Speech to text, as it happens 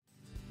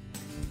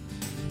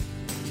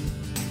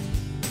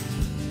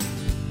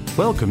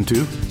Welcome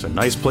to It's a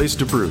Nice Place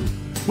to Brew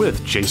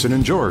with Jason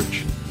and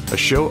George, a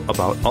show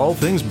about all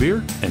things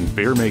beer and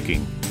beer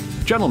making.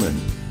 Gentlemen,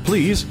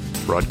 please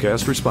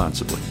broadcast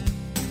responsibly.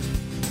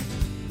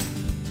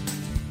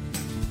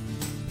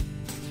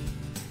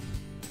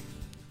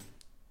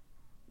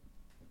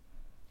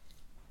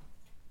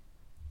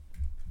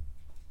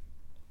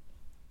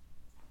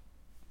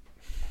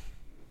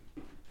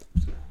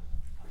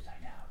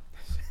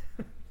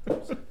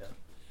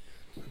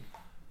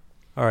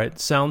 All right,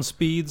 sound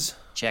speeds.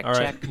 Check, all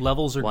right, check.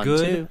 levels are 1,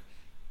 good. 2.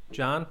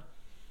 John,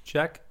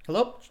 check.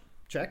 Hello?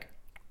 Check.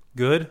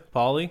 Good.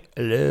 Pauly.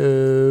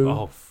 Hello.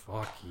 Oh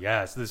fuck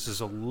yes! This is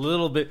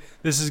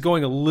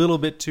going a little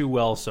bit too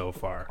well so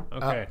far.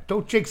 Okay.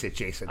 Don't jinx it,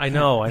 Jason. I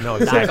know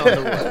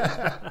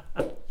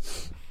exactly.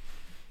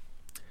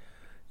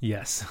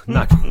 Yes.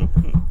 Not.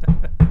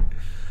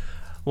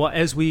 Well,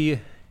 as we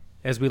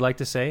like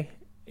to say,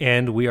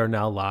 and we are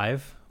now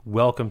live.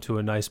 Welcome to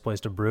A Nice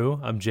Place to Brew.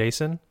 I'm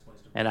Jason.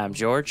 And I'm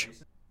George.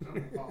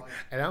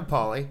 And I'm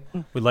Pauly.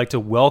 We'd like to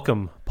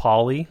welcome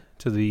Pauly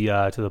to the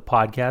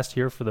podcast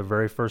here for the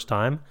very first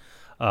time.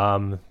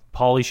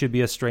 Pauly should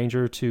be a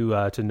stranger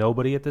to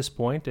nobody at this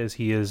point, as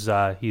he's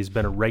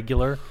been a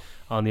regular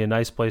on the A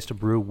Nice Place to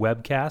Brew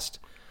webcast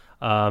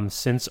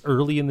since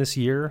early in this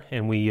year,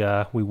 and we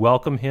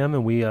welcome him,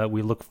 and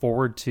we look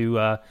forward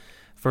to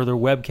further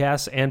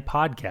webcasts and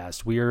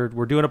podcasts.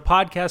 We're doing a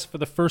podcast for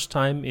the first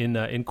time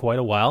in quite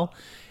a while.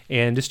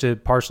 And just to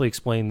partially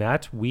explain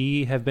that,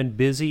 we have been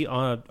busy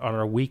on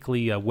our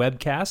weekly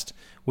webcast,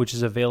 which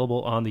is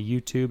available on the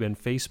YouTube and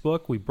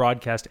Facebook. We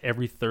broadcast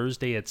every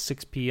Thursday at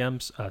 6 p.m.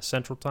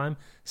 Central Time,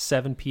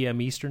 7 p.m.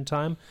 Eastern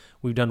Time.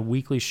 We've done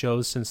weekly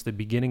shows since the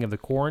beginning of the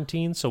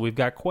quarantine, so we've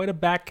got quite a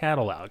back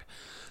catalog.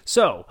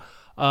 So,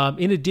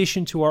 in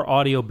addition to our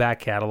audio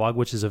back catalog,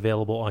 which is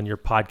available on your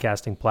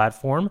podcasting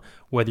platform,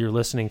 whether you're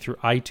listening through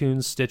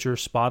iTunes, Stitcher,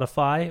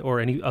 Spotify, or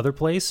any other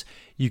place,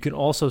 you can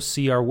also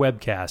see our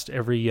webcast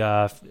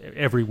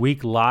every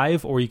week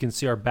live, or you can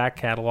see our back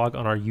catalog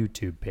on our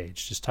YouTube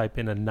page. Just type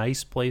in A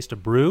Nice Place to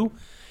Brew,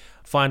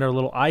 find our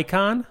little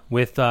icon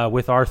with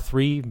our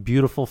three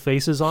beautiful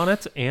faces on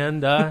it,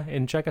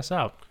 and check us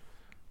out.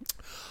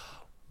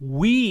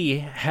 We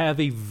have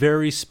a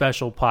very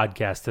special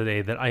podcast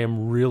today that I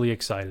am really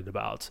excited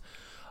about.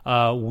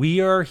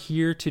 We are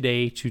here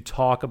today to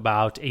talk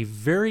about a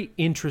very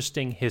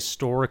interesting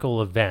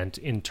historical event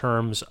in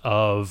terms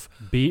of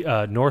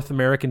North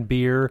American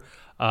beer,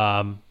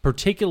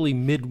 particularly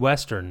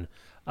Midwestern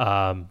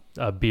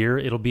beer.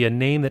 It'll be a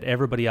name that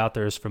everybody out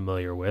there is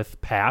familiar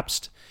with,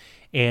 Pabst.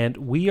 And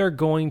we are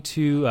going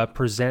to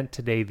present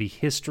today the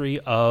history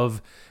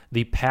of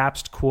the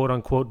Pabst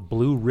quote-unquote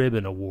Blue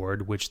Ribbon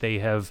Award, which they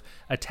have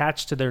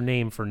attached to their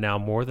name for now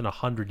more than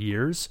 100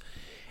 years.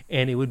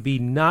 And it would be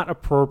not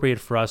appropriate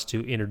for us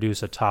to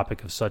introduce a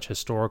topic of such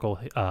historical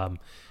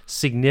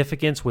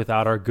significance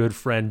without our good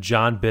friend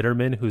John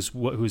Bitterman,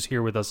 who's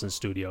here with us in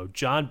studio.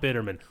 John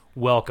Bitterman,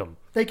 welcome.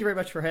 Thank you very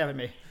much for having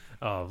me.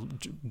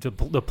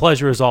 The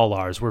pleasure is all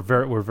ours. We're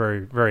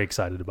very, very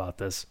excited about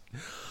this.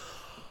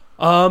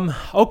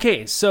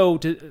 Okay, so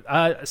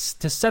to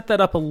set that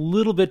up a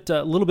little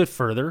bit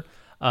further,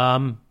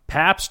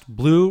 Pabst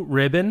Blue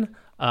Ribbon,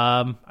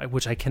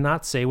 which I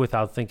cannot say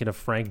without thinking of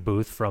Frank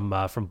Booth from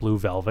Blue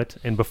Velvet.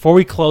 And before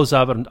we close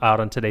out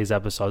on today's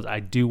episode, I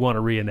do want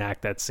to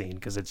reenact that scene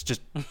because it's just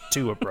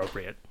too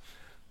appropriate.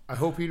 I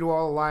hope you know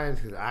all the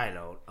lines because I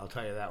don't. I'll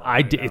tell you that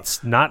one.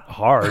 It's not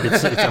hard.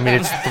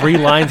 It's 3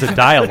 lines of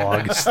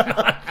dialogue.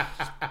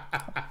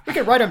 We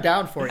can write them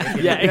down for you.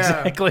 Yeah,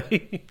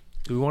 exactly.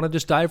 Do we want to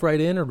just dive right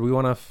in, or do we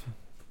want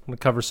to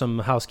cover some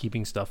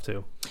housekeeping stuff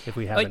too, if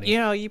we have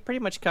any? You pretty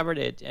much covered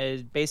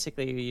it.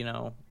 Basically,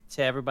 to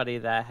everybody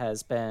that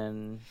has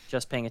been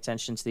just paying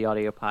attention to the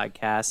audio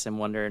podcast and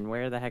wondering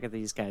where the heck have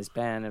these guys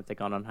been, if they've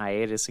gone on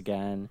hiatus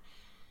again.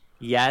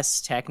 Yes,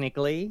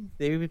 technically,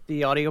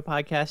 the audio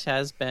podcast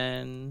has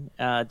been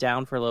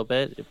down for a little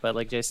bit, but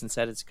like Jason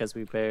said, it's because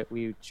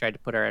we tried to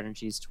put our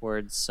energies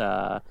towards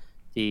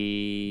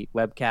the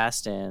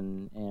webcast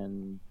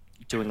and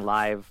doing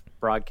live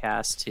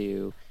broadcasts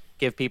to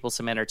give people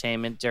some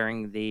entertainment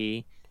during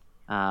the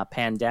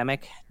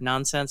pandemic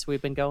nonsense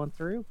we've been going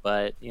through.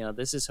 But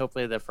this is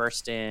hopefully the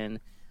first in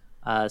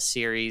a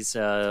series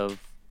of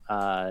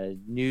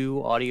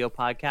new audio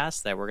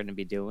podcasts that we're going to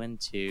be doing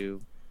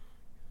to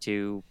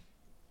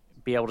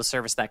be able to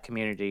service that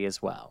community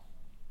as well.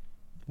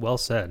 Well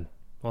said.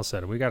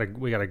 We got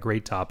a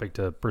great topic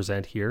to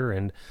present here,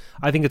 and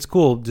I think it's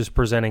cool just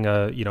presenting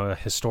a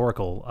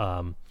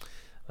historical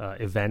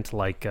event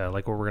like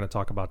what we're going to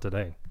talk about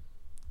today.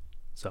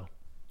 So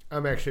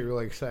I'm actually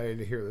really excited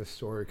to hear this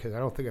story because I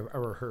don't think I've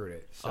ever heard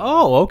it. So.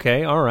 Oh,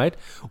 okay, all right.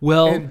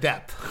 Well, in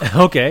depth.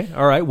 Okay,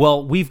 all right.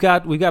 Well, we've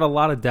got a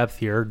lot of depth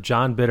here.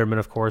 John Bitterman,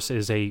 of course,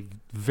 is a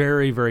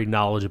very, very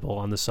knowledgeable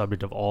on the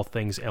subject of all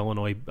things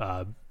Illinois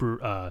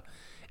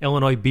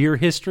beer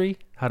history.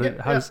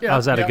 How's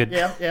that a good?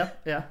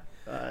 Yeah.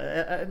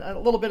 A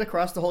little bit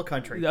across the whole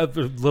country. A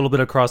little bit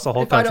across the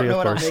whole country,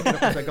 of course. I don't know what I'm making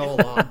up as I go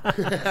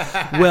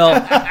along.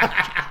 Well,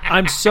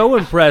 I'm so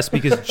impressed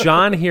because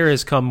John here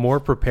has come more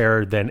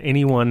prepared than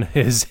anyone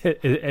has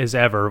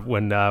ever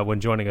when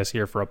joining us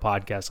here for a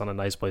podcast on A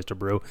Nice Place to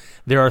Brew.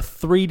 There are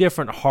 3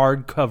 different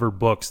hardcover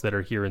books that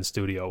are here in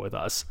studio with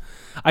us.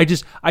 I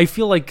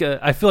feel like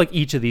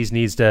each of these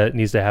needs to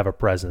have a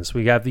presence.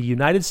 We have the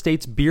United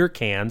States beer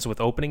cans with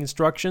opening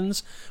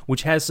instructions,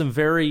 which has some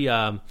very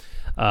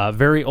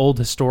old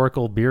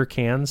historical beer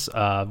cans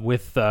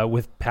with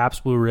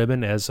Pabst Blue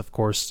Ribbon as, of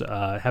course,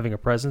 having a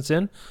presence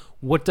in.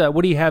 What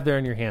do you have there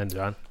in your hand,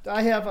 John?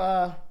 I have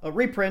a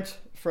reprint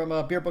from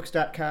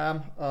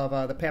beerbooks.com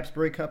of the Pabst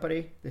Brewery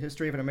Company, The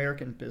History of an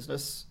American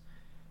Business.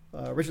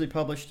 Originally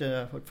published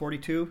in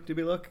 42, did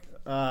we look?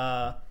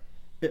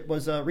 It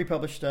was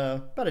republished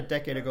about a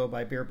decade ago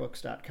by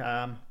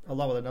beerbooks.com,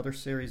 along with another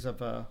series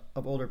of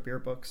older beer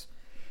books.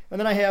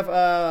 And then I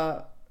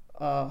have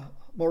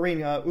Maureen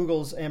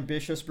Ugel's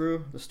Ambitious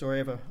Brew, The Story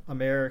of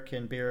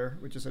American Beer,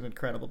 which is an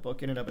incredible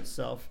book in and of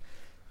itself.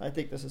 I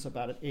think this is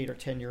about an 8 or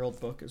 10-year-old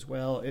book as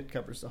well. It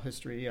covers the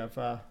history of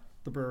the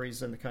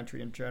breweries in the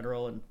country in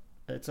general, and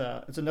it's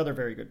another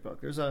very good book.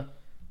 There's a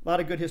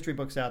lot of good history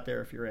books out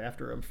there if you're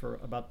after them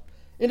about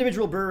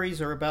individual breweries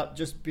or about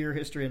just beer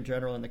history in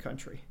general in the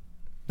country.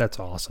 That's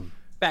awesome.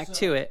 Back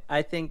to it.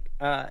 I think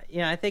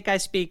I think I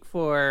speak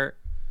for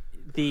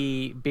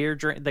the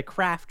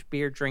craft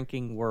beer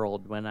drinking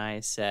world when I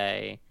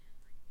say,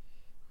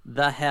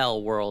 the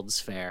hell, World's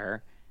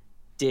Fair,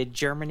 did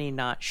Germany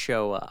not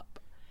show up?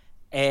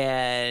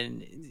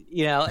 And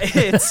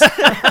it's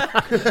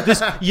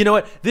this. You know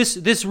what?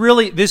 This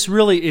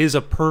really is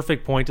a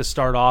perfect point to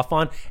start off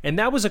on, and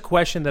that was a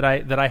question that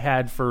I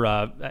had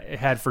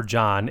for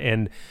John,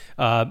 and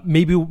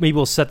maybe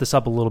we'll set this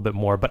up a little bit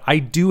more. But I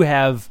do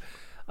have,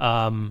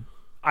 that's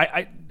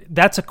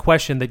a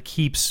question that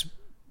keeps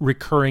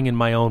recurring in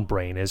my own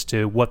brain as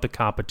to what the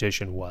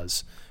competition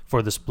was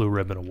for this Blue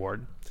Ribbon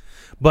Award.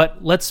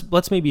 But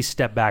let's maybe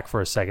step back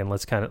for a second.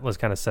 Let's kind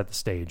of set the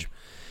stage.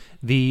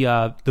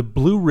 The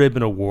Blue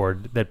Ribbon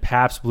Award that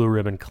Pabst Blue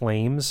Ribbon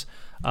claims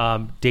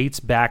dates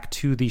back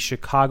to the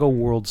Chicago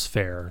World's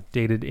Fair,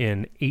 dated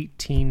in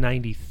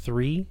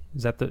 1893.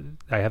 Is that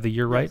I have the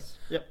year right? Yes.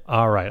 Yep.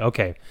 All right.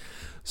 Okay.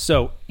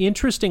 So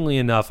interestingly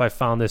enough, I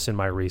found this in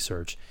my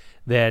research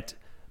that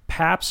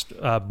Pabst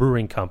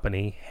Brewing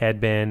Company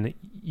had been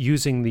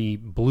using the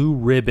Blue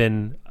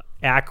Ribbon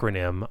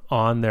acronym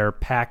on their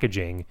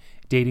packaging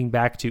dating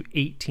back to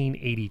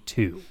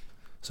 1882.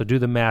 So do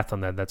the math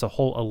on that. That's a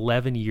whole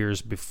 11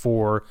 years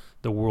before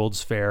the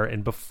World's Fair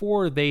and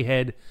before they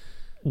had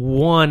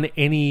won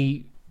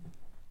any,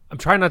 I'm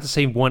trying not to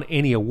say won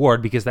any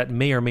award because that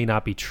may or may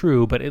not be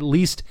true, but at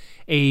least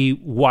a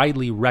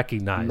widely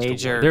recognized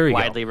major, award. There you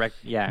widely go.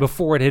 Yeah.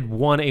 Before it had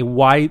won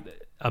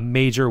a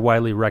major,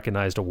 widely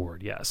recognized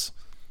award, yes.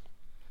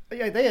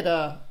 Yeah, they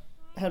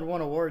had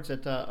won awards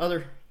at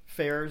other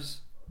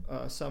fairs,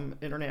 some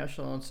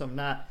international and some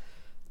not.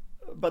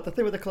 But the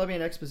thing with the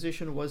Columbian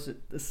Exposition was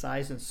the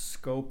size and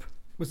scope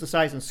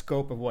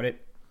of what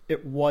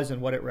it was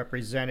and what it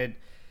represented.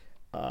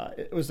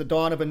 It was the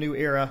dawn of a new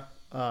era.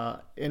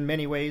 In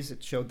many ways,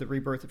 it showed the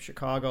rebirth of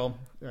Chicago.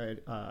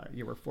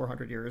 You were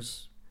 400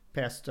 years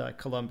past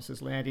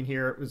Columbus's landing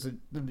here. It was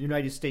the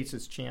United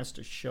States' chance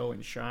to show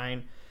and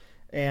shine.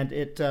 And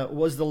it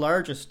was the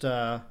largest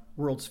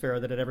World's Fair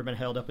that had ever been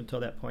held up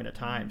until that point in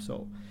time.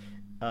 So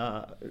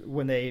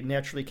when they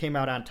naturally came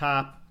out on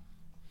top,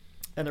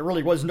 and there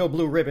really was no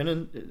blue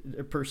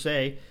ribbon per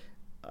se.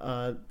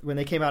 When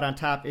they came out on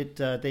top,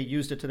 they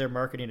used it to their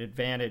marketing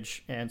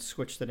advantage and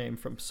switched the name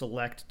from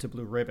Select to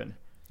Blue Ribbon.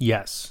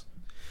 Yes,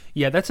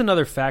 yeah, that's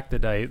another fact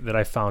that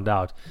I found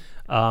out.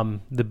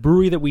 The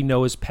brewery that we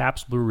know as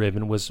Pabst Blue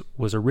Ribbon was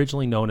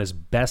originally known as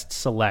Best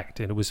Select,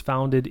 and it was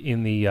founded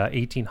in the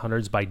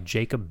 1800s by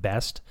Jacob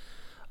Best.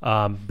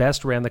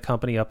 Best ran the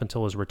company up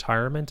until his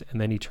retirement, and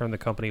then he turned the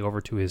company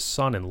over to his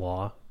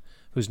son-in-law,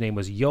 whose name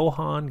was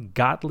Johann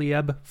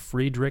Gottlieb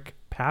Friedrich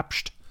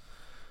Pabst.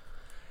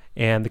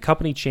 And the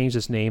company changed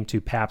its name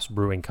to Pabst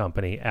Brewing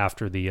Company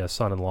after the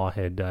son-in-law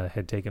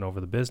had taken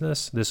over the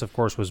business. This, of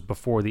course, was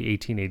before the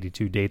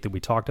 1882 date that we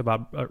talked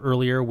about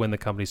earlier, when the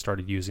company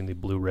started using the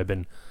Blue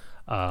Ribbon,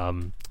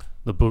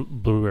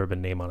 Blue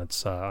Ribbon name on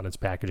its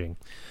packaging.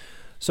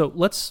 So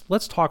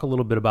let's talk a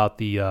little bit about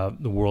the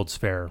World's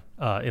Fair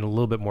in a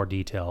little bit more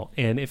detail.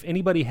 And if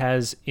anybody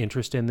has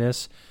interest in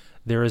this,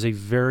 there is a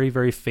very,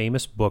 very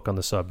famous book on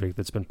the subject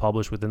that's been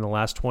published within the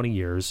last 20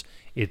 years.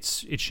 It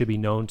should be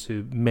known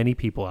to many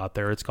people out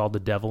there. It's called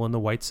The Devil in the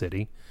White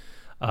City.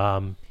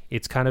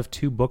 It's kind of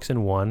 2 books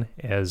in one,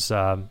 as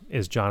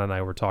John and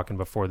I were talking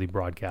before the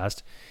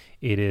broadcast.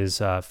 It is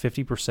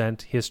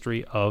 50%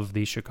 history of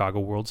the Chicago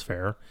World's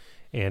Fair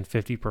and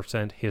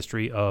 50%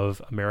 history of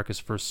America's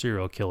first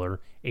serial killer,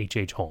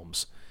 H.H.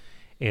 Holmes.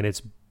 And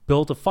it's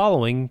built a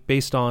following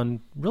based on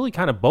really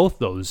kind of both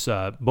those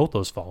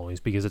followings,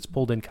 because it's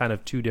pulled in kind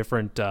of two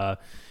different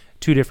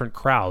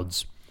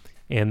crowds,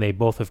 and they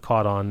both have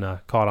caught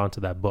on to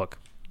that book.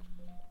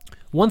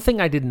 One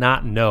thing I did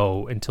not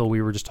know until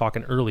we were just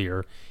talking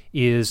earlier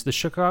is the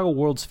Chicago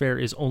World's Fair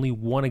is only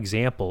one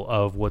example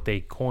of what they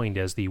coined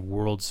as the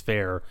World's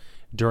Fair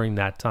during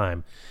that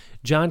time.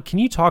 John, can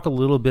you talk a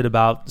little bit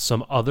about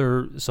some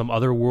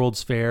other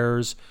World's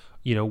Fairs?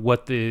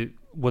 What the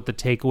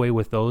takeaway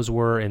with those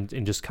were,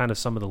 and just kind of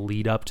some of the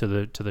lead up to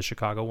the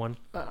Chicago one.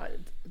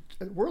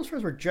 World's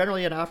Fairs were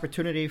generally an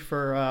opportunity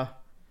for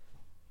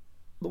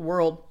the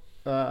world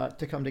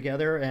to come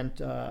together and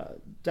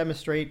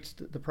demonstrate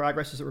the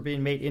progresses that were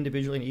being made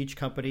individually in each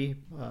company,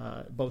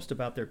 boast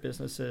about their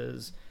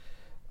businesses,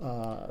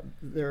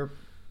 their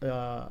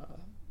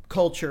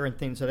culture, and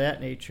things of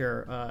that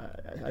nature.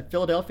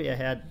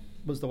 Philadelphia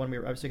was the one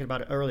I was thinking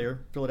about it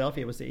earlier.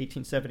 Philadelphia was the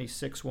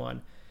 1876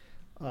 one.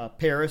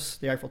 Paris,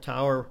 the Eiffel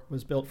Tower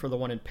was built for the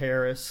one in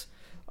Paris.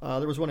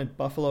 There was one in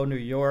Buffalo, New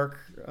York.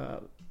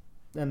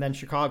 And then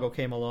Chicago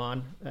came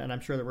along, and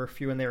I'm sure there were a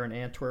few in there in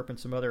Antwerp and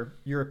some other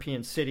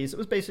European cities. It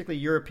was basically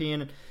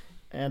European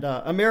and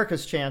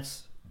America's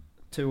chance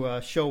to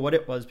show what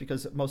it was,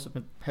 because most of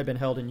them had been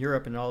held in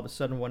Europe, and all of a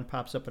sudden one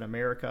pops up in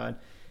America.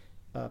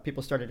 And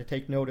people started to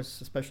take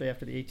notice, especially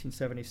after the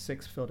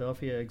 1876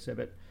 Philadelphia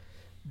exhibit,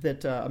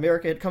 that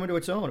America had come into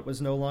its own. It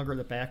was no longer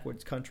the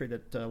backwoods country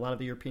that a lot of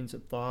the Europeans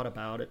had thought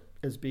about it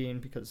as being,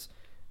 because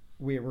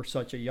we were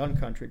such a young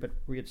country, but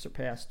we had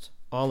surpassed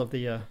all of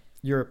the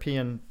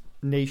European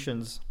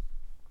nations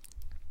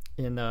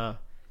in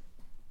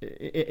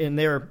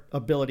their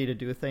ability to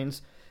do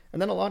things.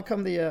 And then along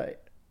come the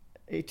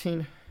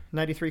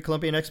 1893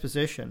 Columbian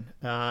Exposition.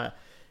 I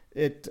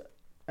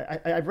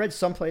read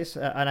someplace,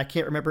 and I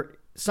can't remember,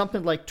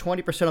 something like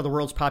 20% of the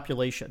world's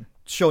population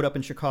showed up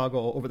in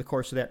Chicago over the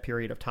course of that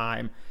period of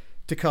time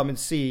to come and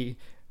see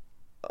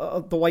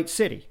the White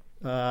City.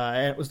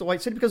 And it was the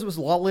White City because it was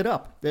all lit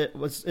up. It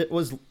was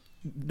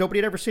nobody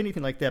had ever seen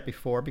anything like that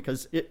before,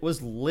 because it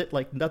was lit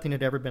like nothing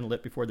had ever been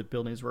lit before. The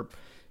buildings were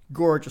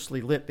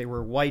gorgeously lit. They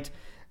were white.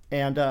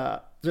 And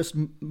just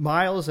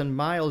miles and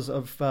miles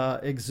of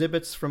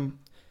exhibits from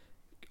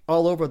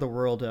all over the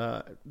world.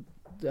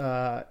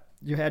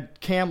 You had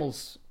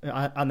camels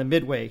on the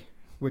Midway,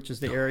 which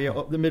is the area,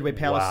 the Midway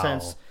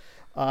Palisades.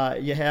 Wow.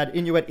 You had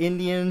Inuit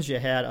Indians. You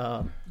had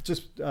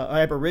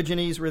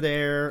Aborigines were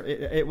there.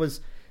 It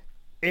was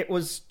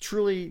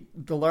truly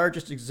the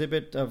largest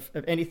exhibit of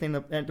anything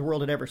that the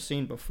world had ever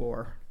seen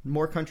before.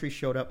 More countries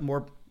showed up.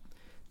 More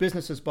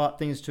businesses bought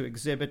things to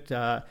exhibit.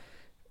 I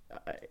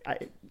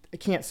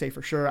can't say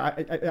for sure.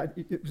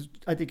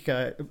 I think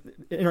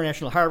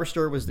International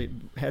Harvester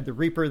had the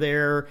Reaper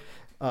there.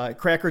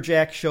 Cracker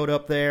Jack showed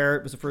up there.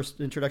 It was the first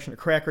introduction to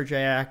Cracker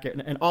Jack,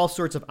 and all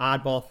sorts of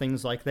oddball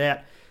things like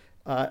that.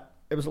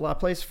 It was a lot of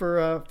place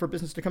for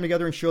business to come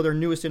together and show their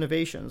newest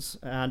innovations.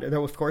 And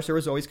of course, there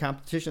was always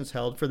competitions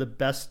held for the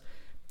best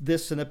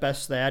this and the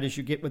best that, as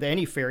you get with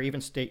any fair,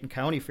 even state and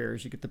county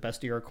fairs. You get the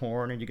best ear of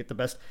corn and you get the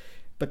best.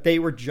 But they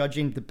were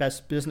judging the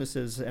best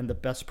businesses and the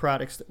best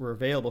products that were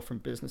available from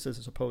businesses,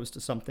 as opposed to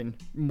something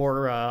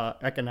more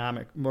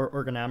economic, more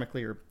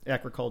ergonomically or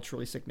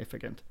agriculturally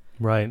significant.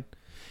 Right.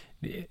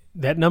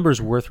 That number is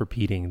worth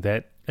repeating,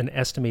 that an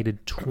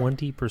estimated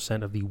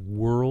 20% of the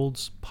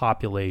world's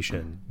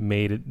population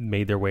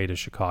made their way to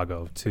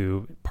Chicago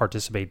to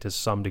participate to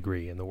some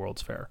degree in the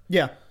World's Fair.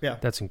 Yeah.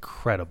 That's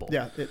incredible.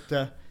 Yeah,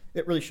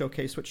 it really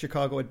showcased what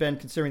Chicago had been,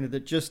 considering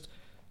that just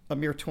a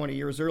mere 20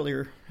 years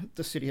earlier,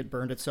 the city had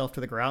burned itself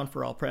to the ground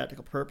for all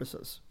practical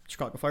purposes.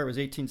 Chicago Fire was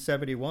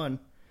 1871,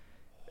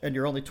 and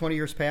you're only 20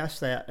 years past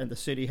that, and the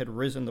city had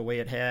risen the way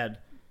it had.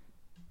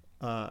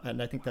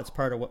 And I think that's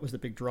part of what was the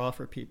big draw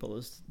for people,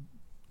 is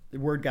the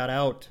word got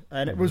out.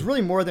 And it was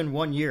really more than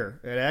 1 year.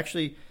 It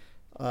actually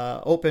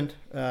opened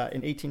in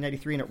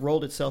 1893, and it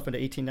rolled itself into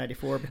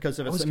 1894 because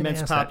of its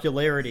immense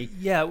popularity.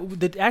 Yeah,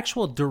 the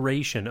actual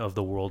duration of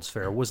the World's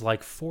Fair was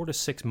like 4 to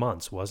 6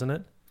 months, wasn't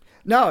it?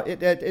 No,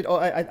 it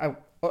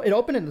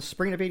opened in the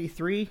spring of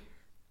 83,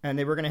 and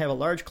they were going to have a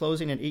large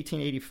closing in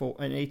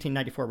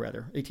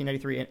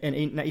 1893 and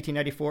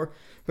 1894.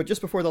 But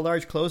just before the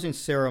large closing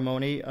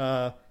ceremony,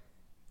 I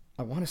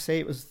want to say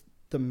it was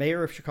the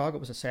mayor of Chicago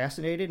was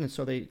assassinated, and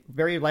so the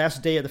very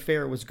last day of the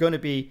fair was going to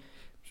be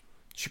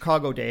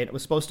Chicago Day, and it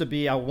was supposed to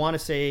be, I want to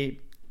say,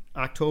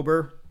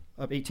 October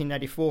of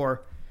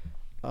 1894,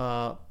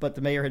 but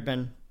the mayor had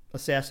been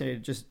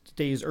assassinated just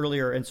days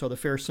earlier, and so the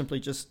fair simply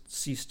just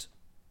ceased.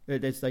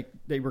 It's like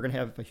they were going to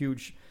have a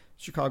huge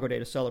Chicago Day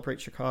to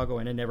celebrate Chicago,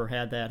 and it never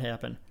had that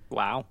happen.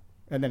 Wow.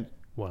 And then,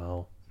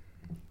 wow.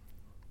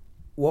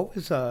 What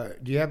was, do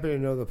you happen to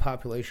know the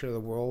population of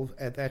the world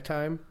at that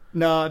time?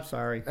 No, I'm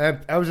sorry.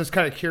 I was just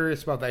kind of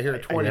curious about that here,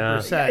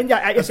 20%. Yeah,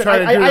 I was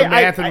trying to do the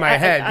math in my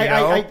head,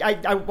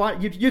 I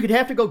want you could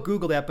have to go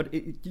Google that, but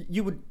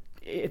you would,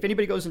 if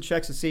anybody goes and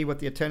checks to see what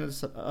the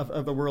attendance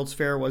of the World's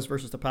Fair was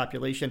versus the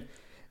population,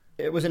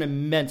 it was an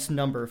immense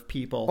number of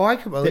people. Oh, I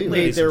can believe that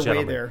made their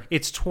way there.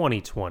 It's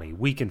 2020.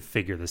 We can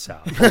figure this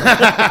out.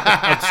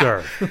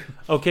 Absurd.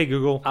 Okay,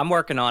 Google. I'm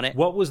working on it.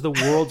 What was the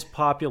world's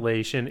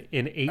population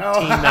in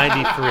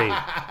 1893?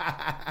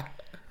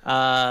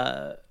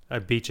 I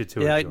beat you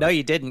to Yeah, it. no,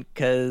 you didn't,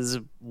 because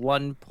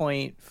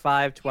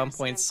 1.5 to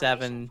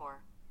 1.7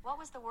 What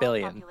was the world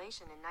billion.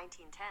 population in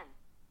 1910?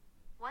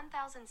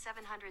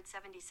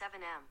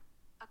 1,777 m.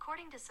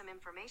 According to some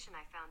information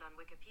I found on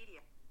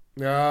Wikipedia.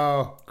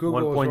 No,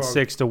 Google was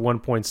 1.6 to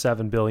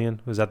 1.7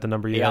 billion. Was that the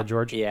number you had,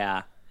 George?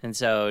 Yeah, and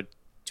so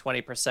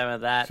 20%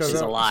 of that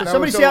is a lot. So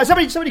somebody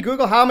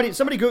Google how many.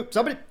 Somebody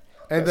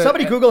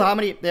Google how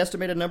many the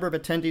estimated number of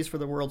attendees for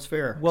the World's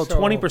Fair. Well,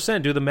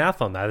 20%. Do the math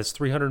on that. It's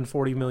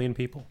 340 million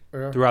people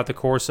throughout the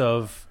course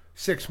of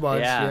 6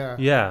 months. Yeah.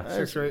 Yeah.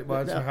 6 or 8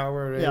 months, or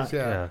however it is.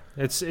 Yeah.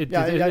 It's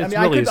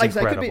really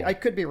incredible. I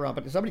could be wrong,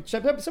 but somebody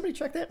check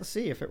that and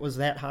see if it was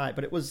that high.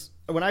 But it was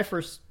when I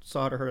first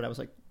saw it or heard it, I was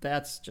like,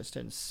 "That's just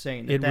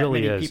insane." That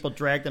really many is. people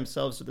drag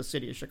themselves to the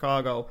city of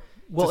Chicago.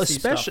 Well, to see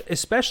stuff.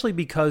 especially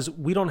because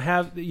we don't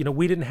have,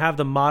 we didn't have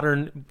the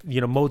modern,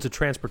 modes of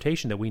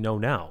transportation that we know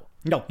now.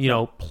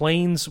 No.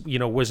 Planes,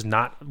 was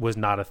not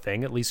a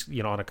thing, at least,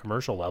 on a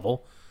commercial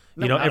level.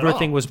 No, not at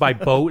everything all. was by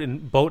boat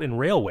and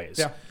railways.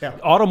 Yeah.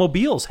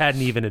 Automobiles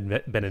hadn't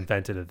even been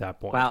invented at that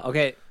point. Wow,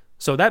 okay.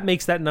 So that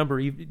makes that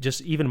number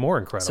just even more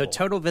incredible. So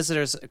total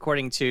visitors,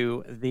 according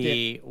to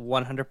the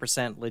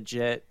 100%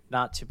 legit,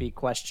 not to be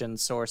questioned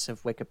source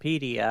of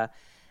Wikipedia,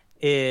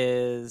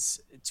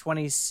 is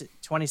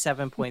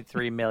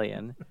 27.3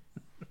 million.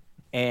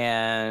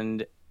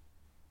 And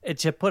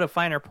to put a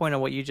finer point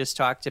on what you just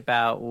talked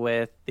about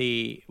with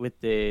the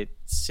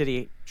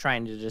city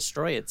trying to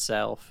destroy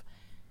itself,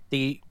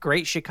 the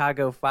Great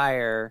Chicago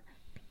Fire,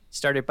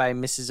 started by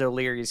Mrs.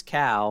 O'Leary's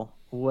cow,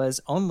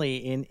 was only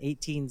in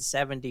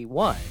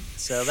 1871.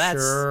 So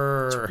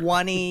that's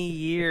 20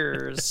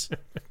 years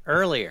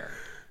earlier.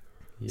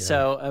 Yeah.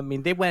 So, I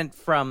mean, they went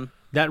from...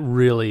 That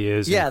really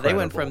is incredible. They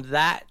went from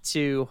that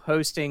to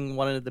hosting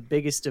one of the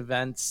biggest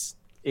events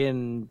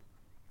in...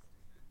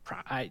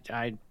 I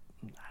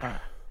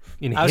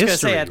was going to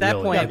say, at that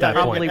point,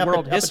 probably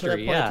world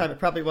history. It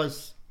probably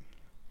was...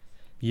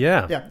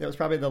 Yeah. Yeah, it was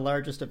probably the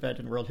largest event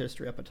in world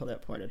history up until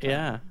that point in time.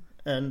 Yeah.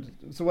 And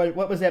so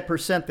what was that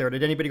percent there?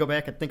 Did anybody go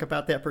back and think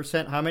about that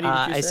percent? How many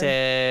did you say? I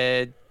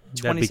said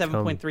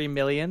 27.3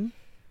 million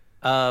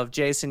of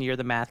Jason, you're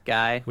the math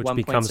guy. Which 1.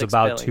 becomes 6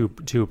 about billion.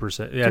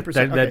 2%. Yeah,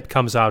 2%, that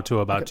comes out to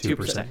about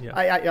 2%.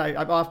 Yeah.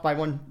 I'm off by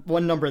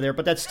one number there,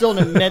 but that's still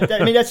an immense.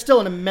 that's still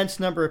an immense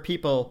number of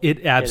people.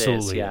 It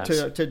absolutely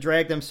is. To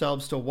drag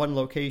themselves to one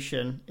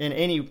location at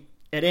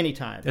any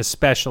time,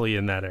 especially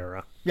in that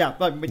era. Yeah,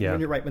 but when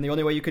you're right, when the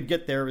only way you could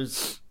get there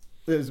is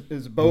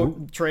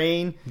boat,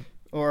 train,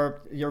 or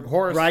your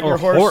horse. Riding your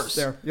horse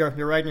there.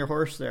 You're riding your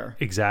horse there.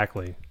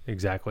 Exactly.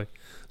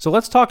 So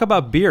let's talk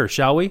about beer,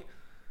 shall we?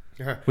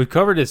 We've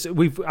covered this.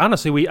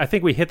 I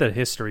think we hit the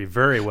history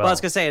very well. Well, I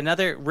was gonna say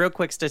another real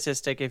quick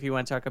statistic if you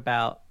want to talk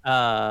about.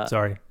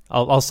 Sorry,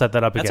 I'll set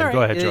that up again. Right.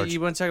 Go ahead, George. You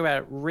want to talk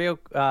about real,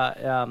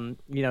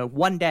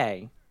 one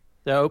day,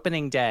 the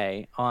opening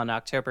day on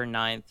October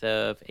 9th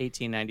of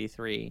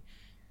 1893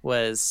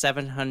 was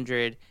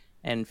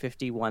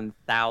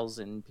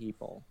 751,000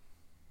 people,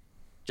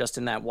 just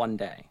in that one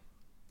day.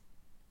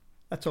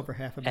 That's over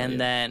half a million. And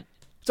then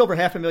it's over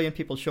 500,000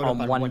 people showed up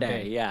on one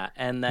day. Yeah,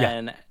 and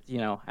then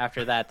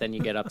after that, then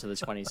you get up to the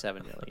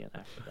 27 million.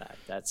 After that,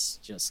 that's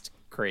just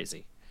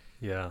crazy.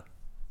 Yeah,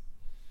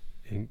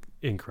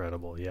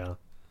 incredible. Yeah.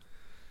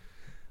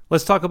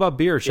 Let's talk about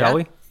beer, shall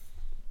we?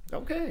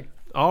 Okay.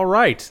 All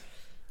right.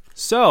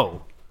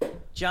 So,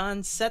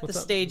 John, set the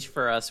stage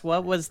for us.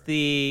 What was at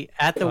the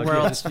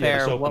World's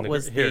Fair? What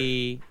was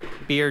the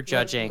beer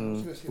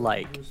judging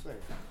like?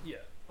 Yeah.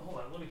 Hold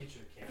on. Let me get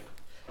you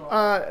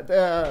a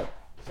can.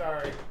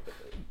 Sorry.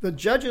 The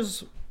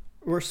judges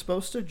were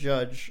supposed to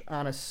judge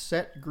on a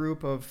set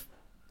group of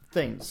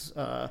things: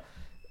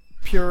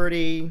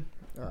 purity,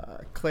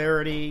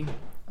 clarity,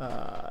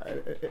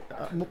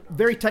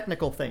 very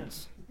technical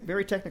things.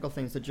 Very technical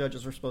things the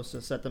judges were supposed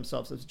to set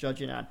themselves as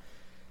judging on.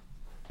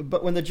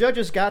 But when the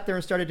judges got there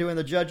and started doing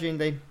the judging,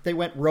 they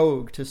went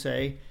rogue, to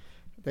say.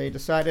 They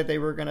decided they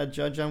were going to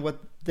judge on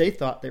what they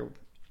thought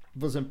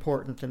was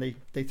important, and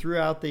they threw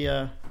out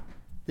the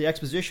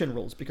exposition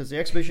rules, because the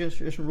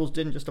exposition rules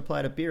didn't just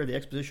apply to beer. The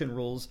exposition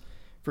rules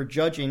for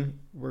judging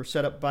were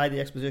set up by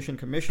the exposition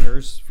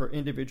commissioners for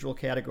individual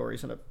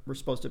categories, and were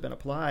supposed to have been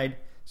applied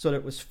so that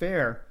it was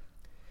fair.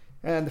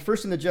 And the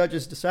first thing the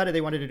judges decided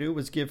they wanted to do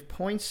was give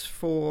points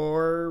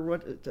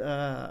for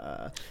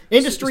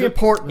industry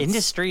importance.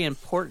 Industry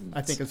importance,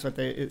 I think is what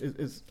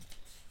is.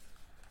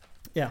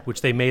 Yeah, which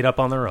they made up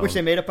on their own.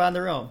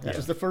 That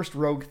was the first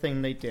rogue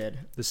thing they did.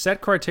 The set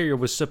criteria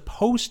was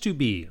supposed to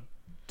be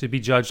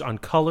judged on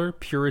color,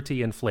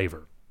 purity, and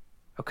flavor.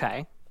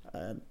 Okay.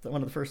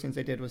 One of the first things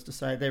they did was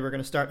decide they were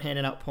going to start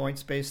handing out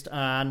points based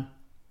on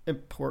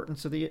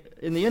importance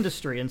in the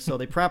industry, and so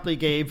they promptly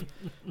gave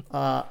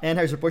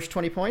Anheuser-Busch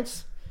 20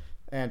 points,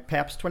 and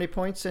Pabst 20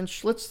 points, and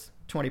Schlitz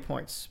 20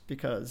 points,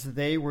 because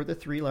they were the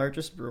three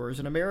largest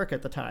brewers in America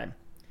at the time.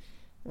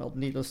 Well,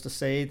 needless to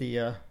say,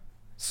 the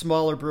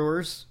smaller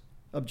brewers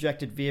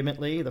objected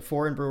vehemently, the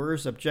foreign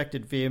brewers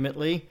objected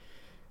vehemently,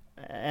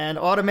 and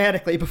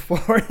automatically,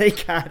 before they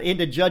got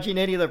into judging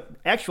any of the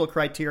actual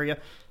criteria,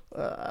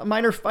 a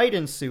minor fight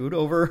ensued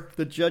over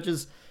the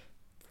judges'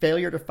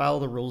 failure to follow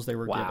the rules they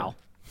were given.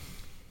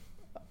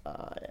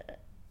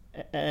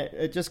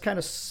 It just kind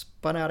of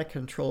spun out of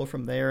control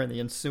from there in the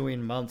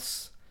ensuing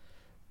months.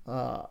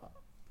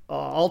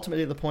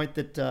 Ultimately, to the point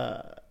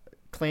that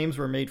claims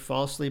were made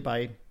falsely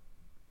by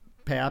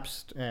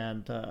Pabst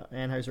and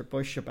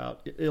Anheuser-Busch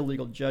about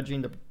illegal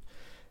judging.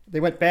 They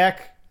went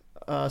back.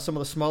 Some of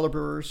the smaller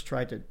brewers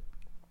tried to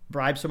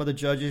bribe some of the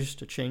judges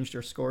to change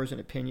their scores and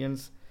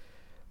opinions.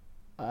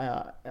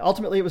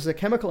 Ultimately, it was a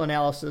chemical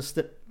analysis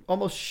that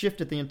almost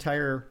shifted the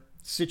entire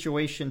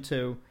situation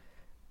to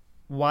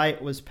why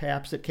it was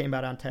Pabst that came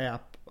out on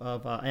top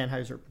of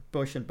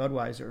Anheuser-Busch and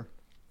Budweiser,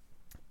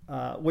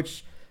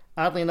 which,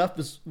 oddly enough,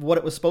 is what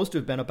it was supposed to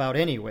have been about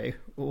anyway,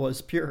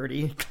 was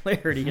purity,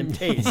 clarity, and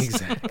taste.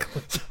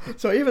 Exactly.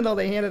 So even though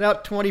they handed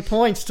out 20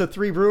 points to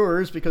 3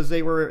 brewers because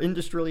they were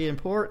industrially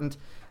important,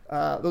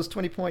 those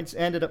 20 points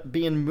ended up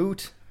being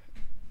moot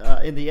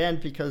in the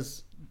end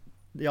because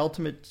the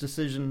ultimate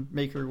decision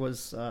maker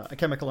was a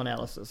chemical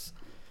analysis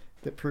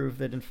that proved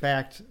that, in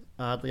fact,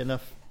 oddly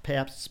enough,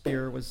 Pabst's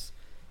beer was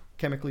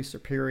chemically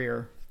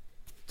superior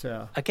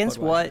to Against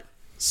Budweiser. what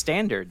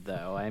standard,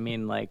 though? I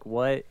mean, like,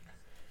 what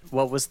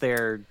was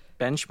their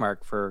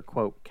benchmark for,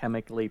 quote,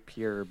 chemically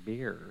pure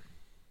beer?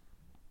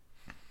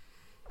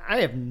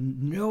 I have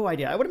no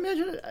idea. I would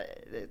imagine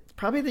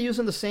probably they're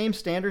using the same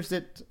standards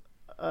that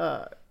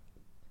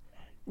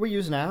we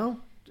use now,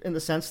 in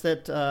the sense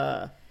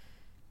that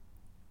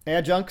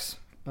adjuncts,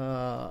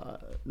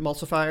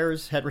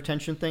 emulsifiers, head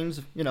retention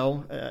things,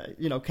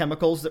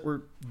 chemicals that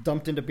were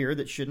dumped into beer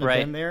that shouldn't have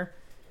been there.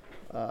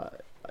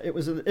 It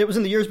was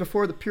in the years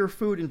before the Pure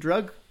Food and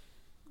Drug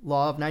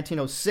Law of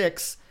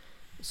 1906,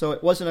 so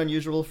it wasn't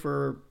unusual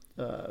for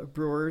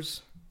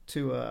brewers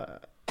to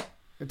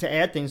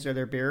add things to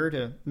their beer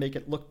to make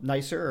it look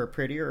nicer or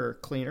prettier or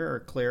cleaner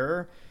or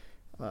clearer.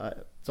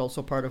 It's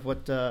also part of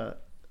what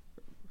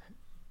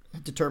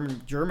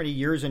determined Germany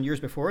years and years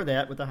before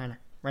that with the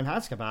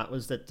Reinheitsgebot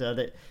was that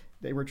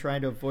they were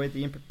trying to avoid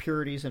the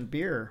impurities in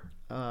beer.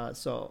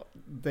 So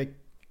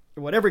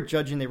whatever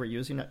judging they were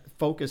using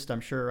focused,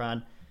 I'm sure,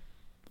 on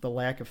the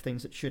lack of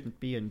things that shouldn't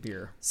be in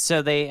beer.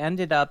 So they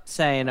ended up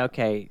saying,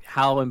 okay,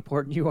 how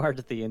important you are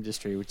to the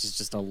industry, which is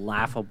just a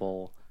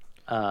laughable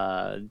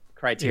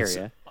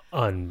criteria. It's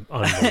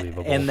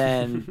unbelievable. And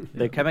then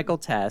the chemical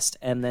test,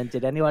 and then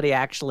did anybody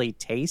actually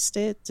taste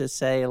it to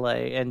say,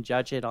 like, and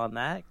judge it on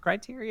that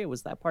criteria?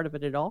 Was that part of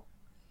it at all?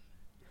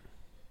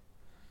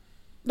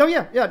 No,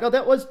 no,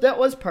 that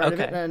was part of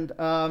Okay. it, and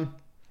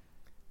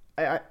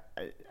I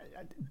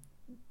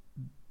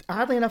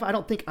oddly enough, I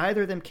don't think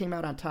either of them came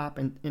out on top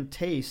in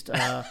taste.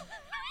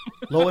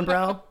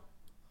 Lowenbrau,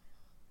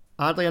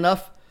 oddly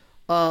enough,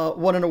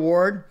 won an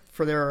award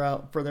for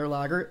their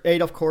lager.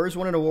 Adolf Coors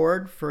won an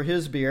award for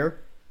his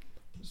beer.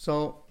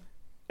 So,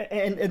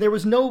 and there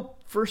was no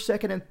first,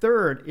 second, and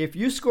third. If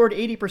you scored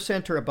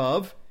 80% or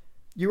above,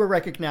 you were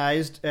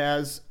recognized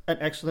as an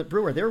excellent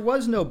brewer. There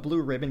was no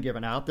blue ribbon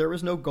given out. There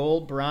was no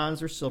gold,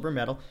 bronze, or silver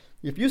medal.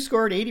 If you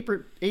scored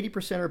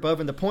 80% or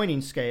above in the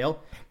pointing scale,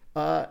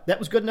 that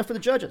was good enough for the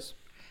judges.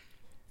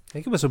 I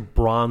think it was a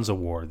bronze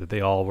award that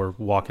they all were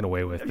walking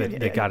away with.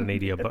 They got an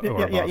 80 or above.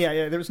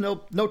 Yeah. There was no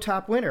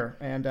top winner,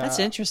 and That's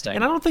interesting.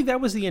 And I don't think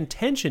that was the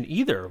intention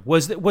either.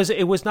 It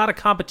was not a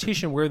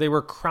competition where they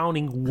were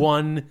crowning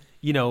one,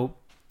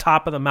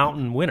 top of the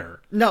mountain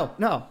winner. No.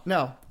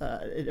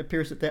 It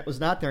appears that was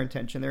not their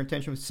intention. Their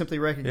intention was simply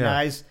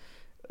recognize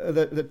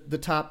the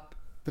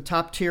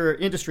top tier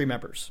industry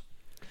members.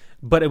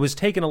 But it was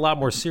taken a lot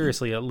more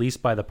seriously, at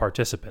least by the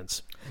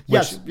participants,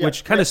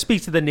 which kind of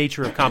speaks to the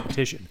nature of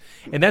competition.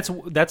 And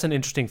that's an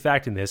interesting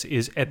fact in this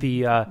is at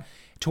the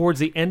towards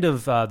the end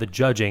of the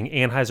judging,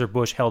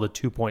 Anheuser-Busch held a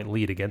 2-point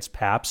lead against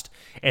Pabst,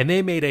 and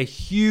they made a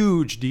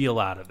huge deal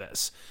out of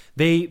this.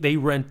 They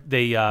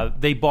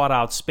bought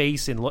out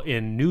space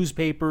in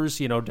newspapers,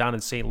 down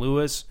in St.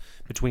 Louis,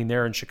 between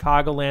there and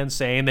Chicagoland,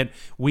 saying that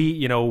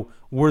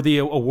we're the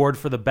award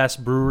for the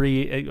best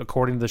brewery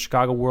according to the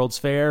Chicago World's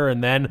Fair,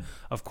 and then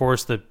of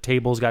course the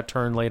tables got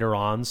turned later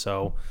on.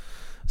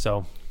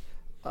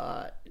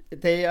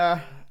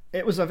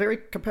 It was a very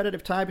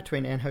competitive tie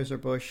between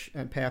Anheuser-Busch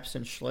and Pabst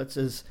and Schlitz,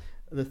 as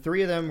the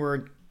three of them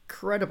were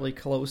incredibly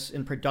close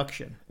in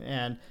production,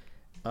 and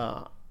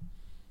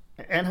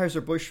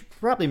Anheuser-Busch,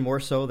 probably more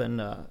so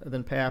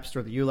than Pabst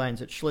or the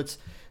Uhlans at Schlitz,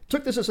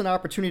 took this as an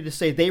opportunity to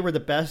say they were the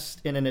best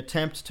in an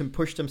attempt to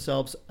push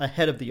themselves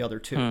ahead of the other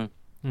two.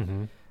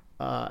 Mm-hmm.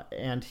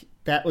 And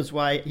that was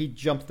why he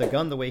jumped the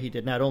gun the way he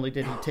did. Not only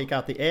did he take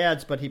out the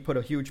ads, but he put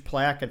a huge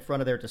plaque in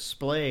front of their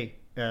display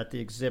at the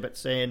exhibit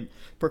saying,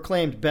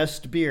 proclaimed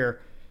best beer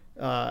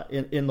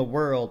in the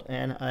world,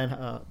 and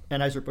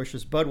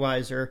Anheuser-Busch's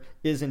Budweiser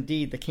is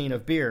indeed the king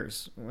of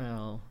beers.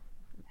 Well,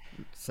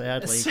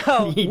 sadly,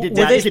 So, he did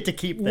not get to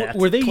keep that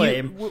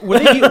claim.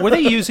 Were they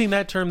using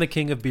that term, the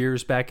king of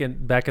beers, back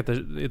at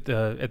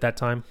that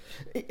time?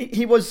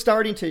 He was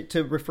starting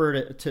to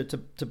refer to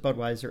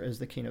Budweiser as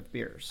the king of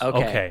beers.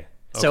 Okay.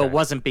 So it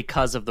wasn't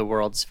because of the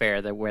World's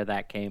Fair where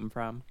that came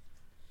from?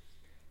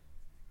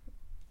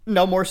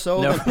 No more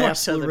so No than more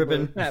Pabst so Blue than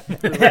Ribbon.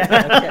 Blue Ribbon.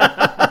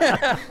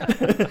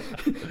 Okay.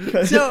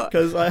 Because,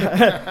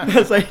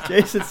 as like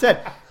Jason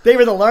said, they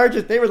were the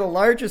largest. They were the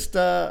largest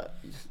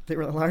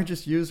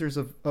users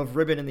of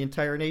ribbon in the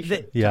entire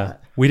nation. Yeah,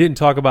 we didn't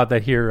talk about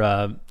that here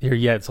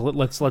yet. So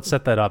let's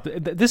set that up.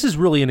 This is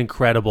really an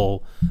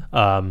incredible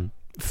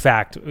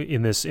fact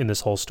in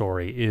this whole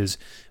story. Is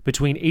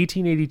between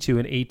 1882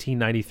 and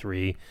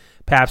 1893,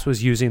 Pabst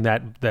was using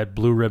that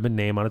Blue Ribbon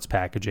name on its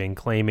packaging,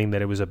 claiming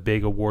that it was a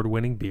big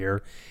award-winning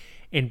beer,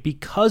 and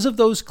because of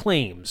those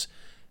claims,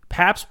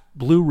 Pabst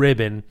Blue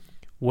Ribbon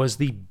was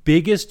the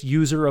biggest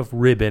user of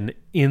ribbon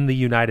in the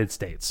United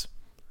States.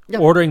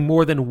 Yep. Ordering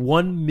more than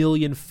 1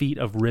 million feet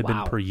of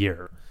ribbon per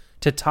year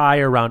to tie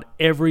around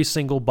every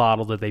single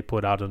bottle that they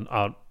put out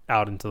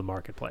into the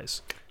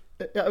marketplace.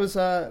 It was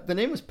the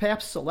name was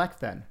Pabst Select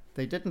then.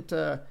 They didn't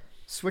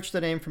switch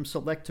the name from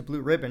Select to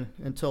Blue Ribbon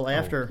until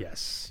after the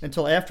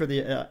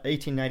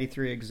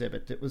 1893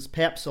 exhibit. It was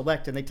Pabst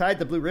Select, and they tied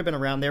the blue ribbon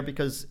around there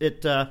because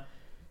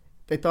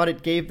they thought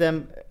it gave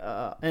them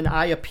an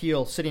eye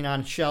appeal sitting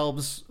on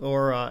shelves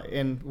or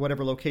in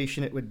whatever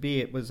location it would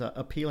be. It was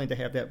appealing to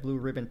have that blue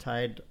ribbon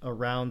tied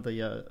around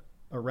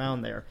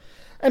around there.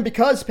 And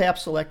because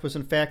Pabst Select was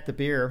in fact the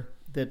beer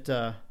that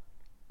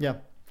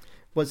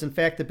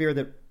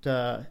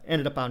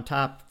ended up on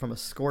top from a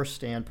score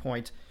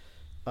standpoint,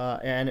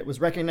 and it was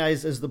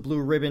recognized as the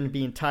blue ribbon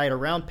being tied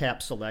around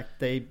Pabst Select,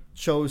 they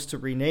chose to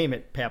rename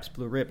it Pabst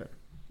Blue Ribbon,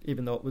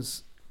 even though it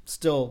was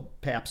still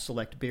Pabst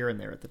Select beer in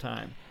there at the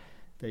time.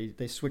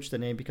 They switched the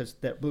name because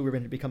that blue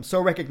ribbon had become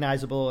so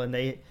recognizable, and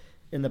they,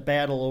 in the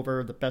battle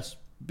over the best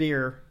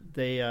beer,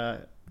 they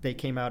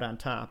came out on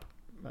top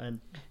and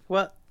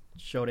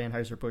showed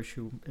Anheuser-Busch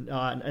who.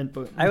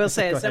 I will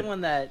say, as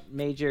someone that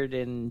majored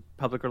in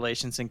public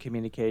relations and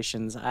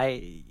communications,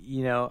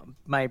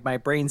 my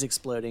brain's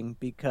exploding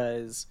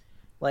because,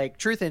 like,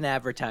 truth in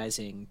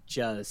advertising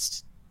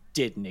just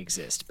didn't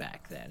exist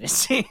back then. It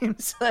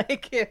seems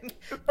like,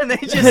 and they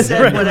just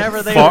said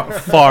whatever they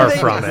far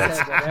from it.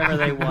 Said whatever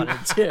they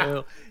wanted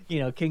to.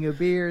 King of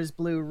Beers,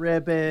 Blue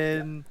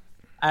Ribbon.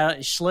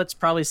 Schlitz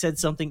probably said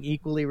something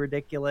equally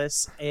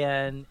ridiculous,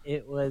 and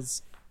it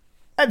was.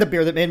 And the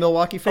beer that made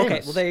Milwaukee famous.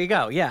 Okay, well there you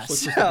go. Yeah, Schlitz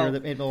was the beer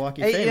that made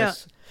Milwaukee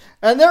famous.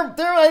 And not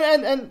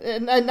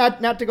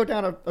to go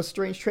down a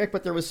strange track,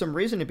 but there was some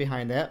reasoning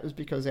behind that. It was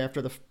because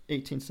after the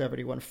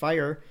 1871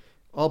 fire,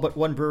 all but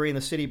one brewery in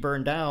the city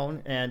burned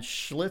down, and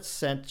Schlitz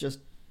sent just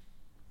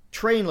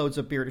trainloads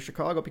of beer to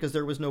Chicago because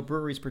there was no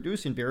breweries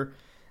producing beer,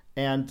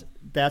 and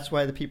that's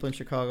why the people in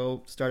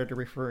Chicago started to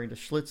referring to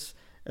Schlitz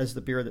as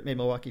the beer that made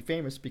Milwaukee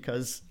famous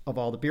because of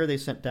all the beer they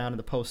sent down in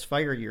the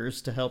post-fire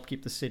years to help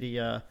keep the city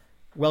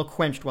well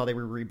quenched while they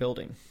were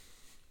rebuilding.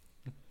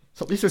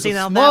 So at least there's a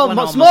small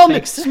minuscule,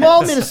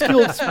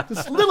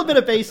 this little bit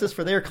of basis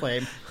for their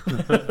claim.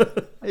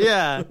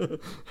 Yeah.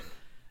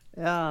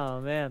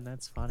 Oh man,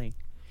 that's funny.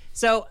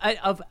 So,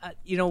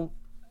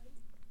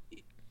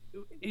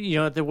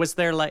 was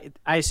there like,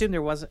 I assume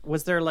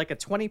was there like a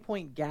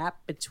 20-point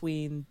gap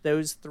between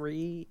those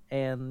three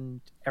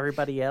and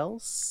everybody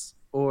else,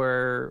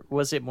 or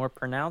was it more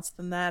pronounced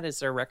than that? Is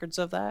there records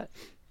of that?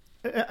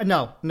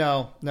 No.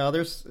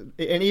 There's,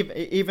 and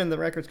even the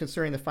records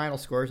concerning the final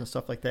scores and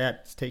stuff like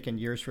that, it's taken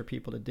years for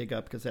people to dig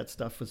up because that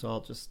stuff was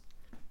all just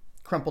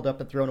crumpled up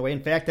and thrown away.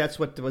 In fact, that's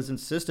what was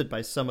insisted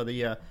by some of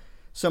the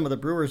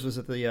brewers, was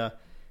that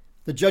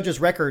the judges'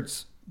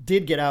 records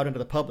did get out into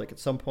the public at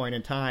some point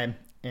in time,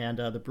 and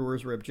the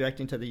brewers were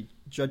objecting to the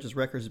judges'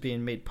 records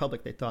being made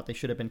public. They thought they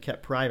should have been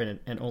kept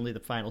private, and only the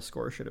final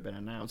score should have been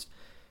announced.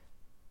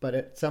 But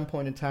at some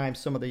point in time,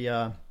 some of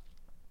the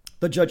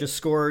judges'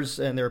 scores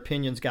and their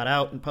opinions got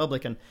out in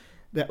public, and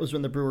that was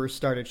when the brewers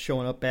started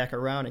showing up back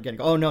around again.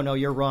 Oh, no,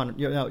 you're wrong.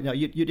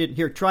 You didn't.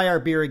 Here, try our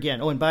beer again.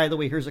 Oh, and by the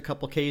way, here's a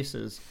couple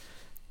cases.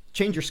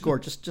 Change your score.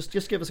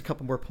 Just give us a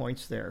couple more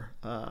points there.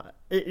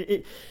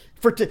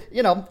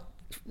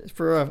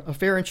 For a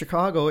fair in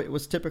Chicago, it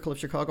was typical of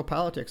Chicago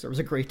politics. There was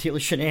a great deal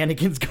of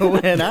shenanigans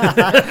going on.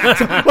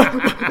 So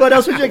what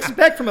else would you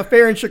expect from a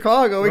fair in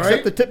Chicago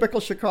except the typical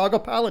Chicago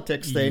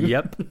politics thing?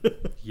 Yep.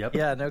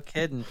 Yeah, no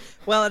kidding.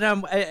 Well,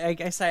 and I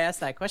guess I asked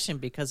that question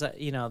because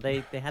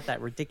they had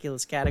that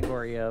ridiculous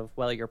category of,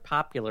 well, you're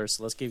popular,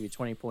 so let's give you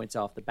 20 points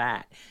off the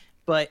bat.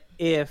 But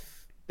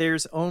if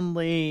there's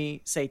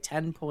only, say,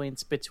 10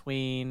 points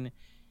between,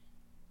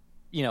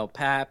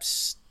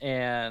 Pabst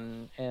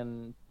and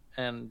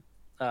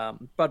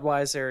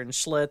Budweiser and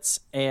Schlitz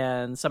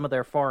and some of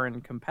their foreign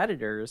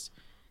competitors,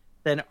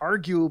 then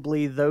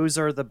arguably those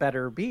are the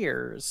better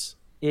beers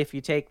if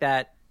you take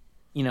that,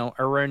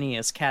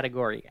 erroneous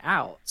category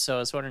out. So I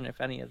was wondering if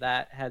any of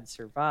that had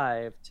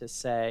survived to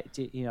say,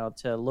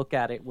 to look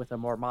at it with a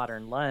more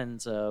modern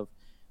lens of,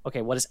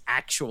 okay, what is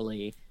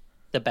actually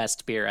the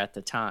best beer at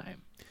the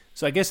time?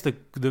 So I guess the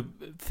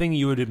thing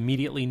you would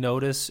immediately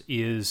notice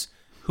is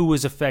who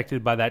was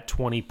affected by that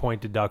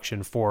 20-point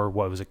deduction for,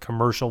 what was it,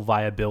 commercial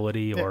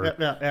viability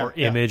or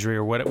imagery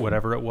or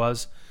whatever it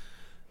was.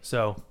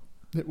 So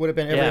it would have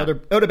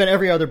been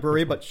every other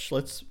brewery, but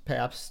Schlitz,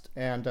 Pabst,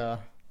 and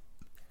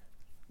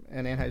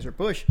and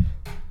Anheuser-Busch.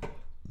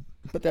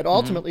 But that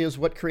ultimately is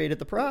what created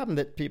the problem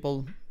that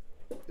people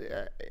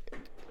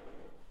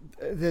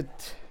the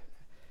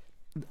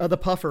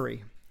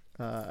puffery,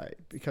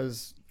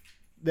 because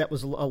that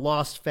was a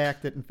lost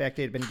fact that, in fact,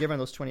 they had been given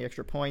those 20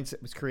 extra points.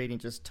 It was creating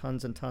just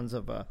tons and tons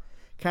of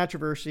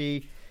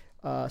controversy.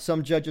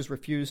 Some judges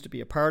refused to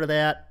be a part of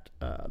that.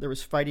 There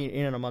was fighting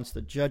in and amongst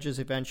the judges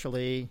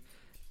eventually.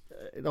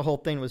 The whole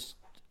thing was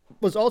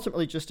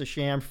ultimately just a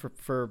sham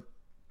for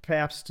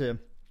Pabst to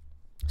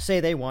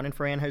say they won and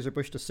for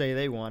Anheuser-Busch to say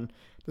they won.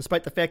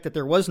 Despite the fact that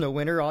there was no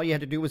winner, all you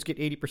had to do was get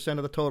 80%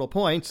 of the total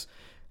points.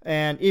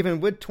 And even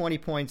with 20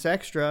 points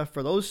extra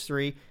for those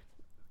three,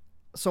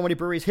 so many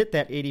breweries hit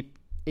that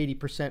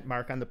 80%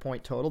 mark on the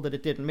point total that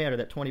it didn't matter.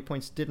 That 20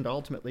 points didn't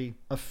ultimately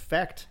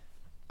affect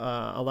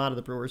a lot of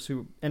the brewers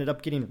who ended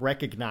up getting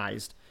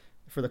recognized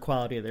for the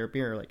quality of their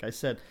beer. Like I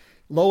said,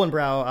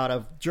 Lowenbrau out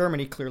of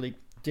Germany clearly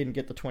didn't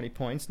get the 20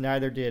 points.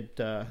 Neither did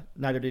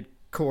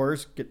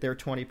Coors get their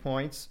 20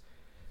 points.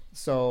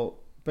 So,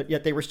 but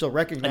yet they were still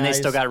recognized. And they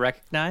still got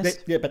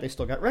recognized? But they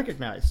still got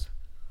recognized.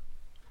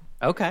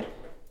 Okay.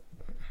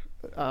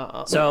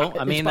 So,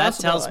 I mean, that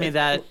tells me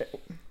that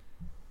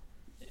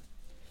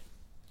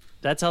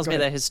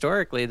that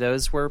historically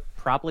those were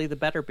probably the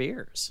better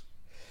beers.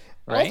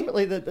 Right?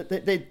 Ultimately,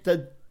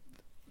 the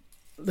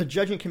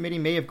judging committee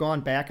may have gone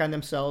back on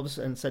themselves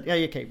and said, "Yeah,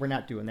 okay, we're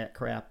not doing that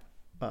crap,"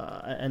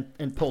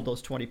 and pulled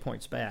those 20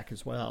 points back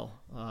as well.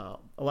 A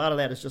lot of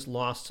that is just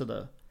lost to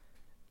the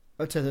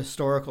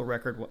historical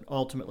record what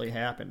ultimately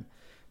happened.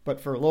 But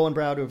for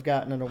Lowenbrau to have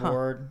gotten an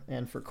award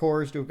and for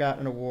Coors to have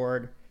gotten an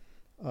award,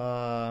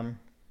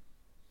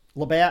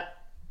 Labatt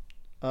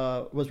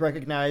was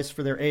recognized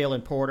for their ale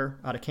and porter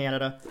out of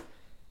Canada.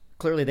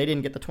 Clearly, they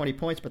didn't get the 20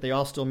 points, but they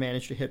all still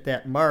managed to hit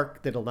that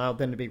mark that allowed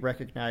them to be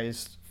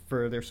recognized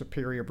for their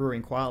superior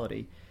brewing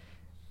quality.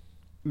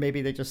 Maybe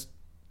it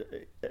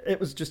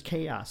was just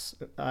chaos.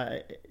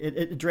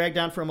 It dragged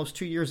on for almost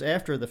 2 years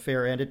after the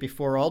fair ended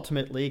before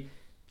ultimately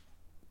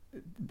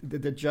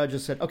the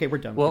judges said, "Okay, we're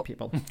done with you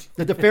people."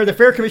 The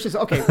fair commission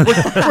said, "Okay,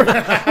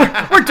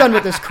 we're done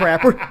with this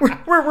crap.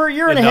 We're a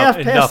year and a half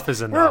past. Enough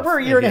is enough. We're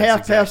a year and a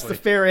half past the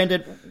fair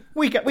ended.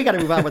 We got to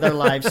move on with our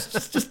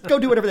lives. Just go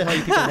do whatever the hell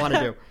you people want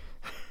to do."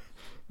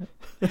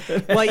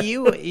 Well,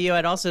 you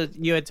had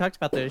talked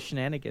about those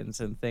shenanigans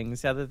and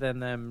things. Other than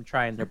them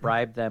trying to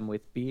bribe them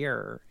with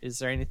beer, is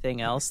there anything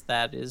else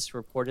that is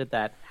reported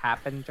that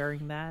happened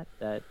during that?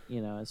 That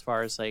as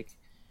far as like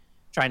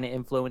trying to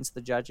influence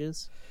the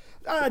judges.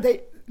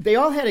 They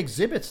all had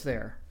exhibits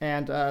there,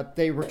 and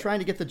they were trying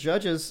to get the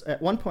judges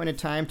at one point in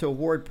time to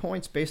award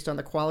points based on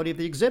the quality of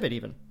the exhibit.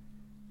 Even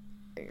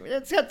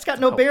it's got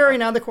no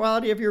bearing on the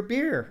quality of your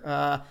beer.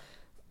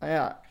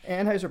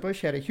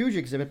 Anheuser-Busch had a huge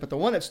exhibit, but the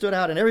one that stood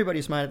out in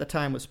everybody's mind at the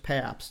time was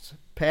Pabst.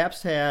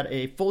 Pabst had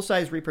a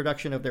full-size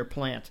reproduction of their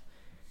plant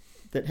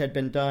that had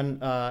been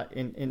done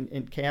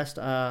in cast.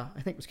 I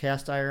think it was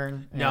cast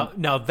iron.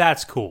 Now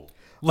that's cool.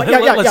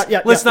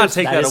 Let's not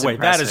take that away.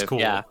 That is cool.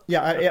 Yeah.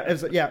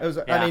 It was.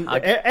 I mean,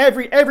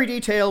 every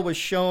detail was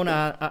shown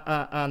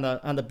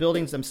on the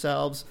buildings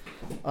themselves.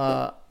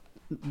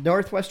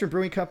 Northwestern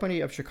Brewing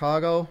Company of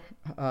Chicago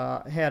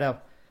had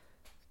a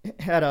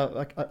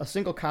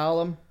single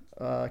column,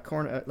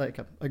 like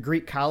a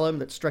Greek column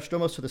that stretched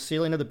almost to the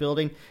ceiling of the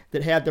building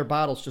that had their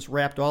bottles just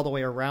wrapped all the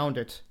way around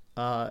it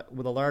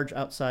with a large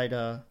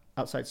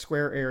outside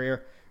square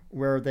area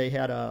where they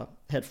had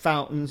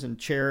fountains and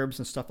cherubs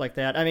and stuff like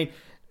that. I mean,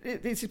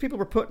 these people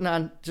were putting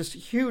on just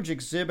huge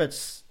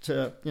exhibits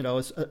to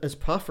as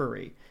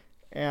puffery.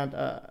 And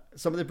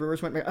some of the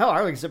brewers went, "Oh,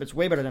 our exhibit's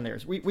way better than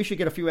theirs. We should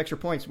get a few extra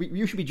points.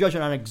 You should be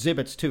judging on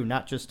exhibits too,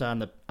 not just on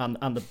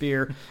the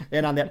beer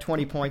and on that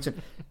 20 points." And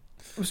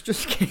it was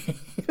just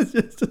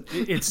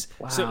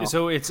wow.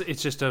 So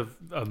it's just a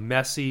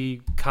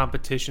messy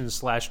competition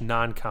 /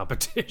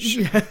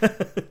 non-competition.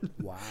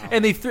 Wow.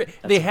 And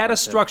they had a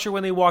structure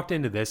when they walked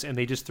into this, and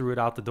they just threw it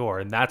out the door,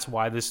 and that's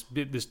why this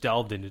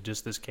delved into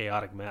just this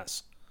chaotic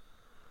mess.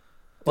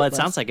 Well, it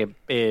sounds like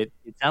it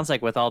sounds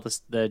like with all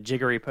the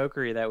jiggery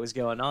pokery that was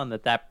going on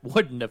that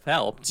wouldn't have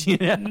helped.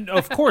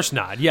 Of course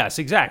not. Yes,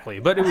 exactly.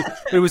 But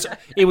it was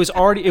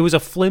a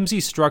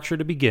flimsy structure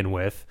to begin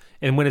with,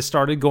 and when it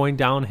started going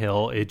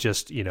downhill, it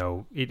just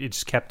it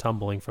just kept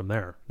tumbling from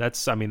there.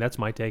 That's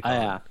my take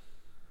on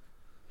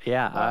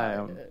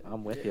it.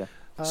 I'm with you.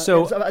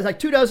 So it's like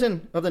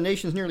 24 of the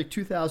nation's nearly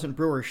 2,000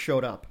 brewers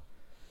showed up,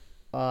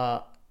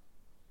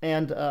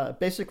 and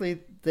basically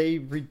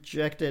the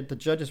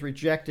judges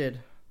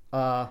rejected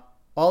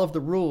all of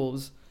the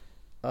rules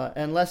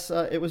unless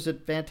it was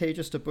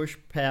advantageous to Busch,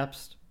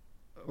 Pabst,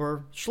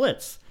 or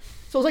Schlitz.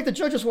 So it's like the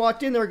judges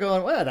walked in there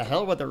going, "Well, the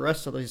hell with the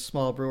rest of these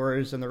small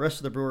brewers and the rest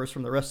of the brewers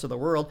from the rest of the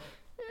world.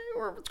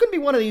 It's going to be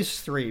one of these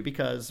three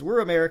because we're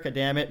America,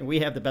 damn it, and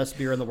we have the best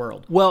beer in the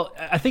world." Well,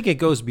 I think it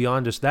goes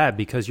beyond just that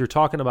because you're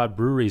talking about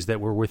breweries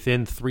that were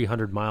within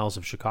 300 miles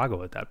of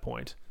Chicago at that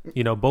point.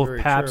 Both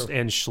Very Pabst true.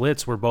 and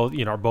Schlitz were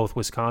both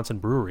Wisconsin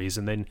breweries,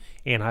 and then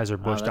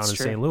Anheuser-Busch down in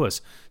true. St.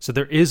 Louis. So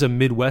there is a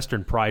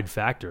Midwestern pride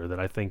factor that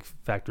I think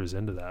factors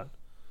into that.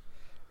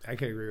 I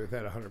can agree with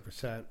that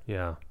 100%.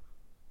 Yeah.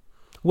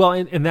 Well,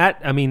 and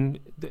that, I mean,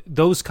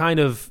 those kind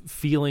of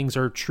feelings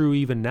are true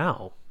even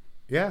now.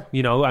 Yeah.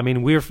 You know, I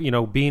mean, we're,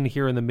 being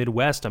here in the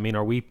Midwest, I mean,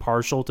 are we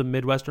partial to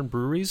Midwestern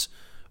breweries?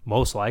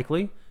 Most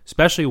likely,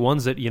 especially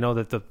ones that,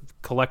 that the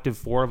collective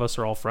four of us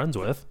are all friends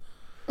with.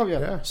 Oh,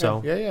 yeah. So,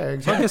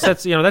 Exactly. I guess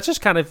that's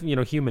just kind of,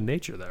 human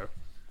nature there.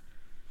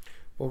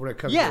 Well, when it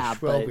comes to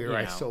Schwell beer,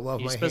 I still love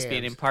my You're supposed to be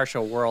an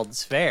impartial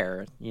World's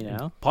Fair,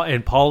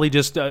 And Pauly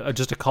just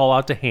a call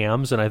out to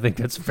hams, and I think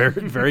that's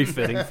very, very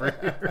fitting for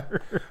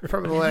here.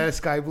 From the land of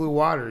sky blue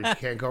waters. You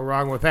can't go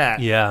wrong with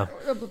that. Yeah.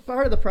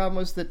 Part of the problem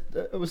was that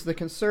it was the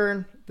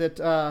concern that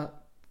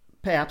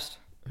Pabst,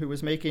 who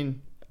was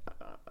making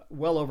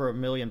well over 1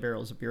 million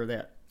barrels of beer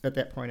at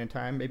that point in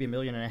time, maybe 1.5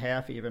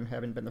 million even,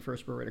 having been the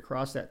first brewery to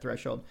cross that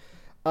threshold,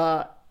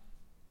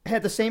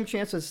 had the same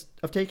chances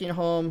of taking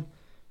home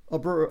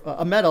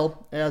a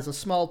medal as a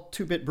small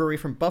 2-bit brewery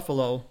from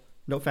Buffalo,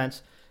 no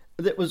offense,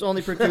 that was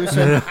only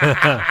producing...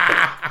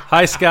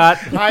 Hi, Scott.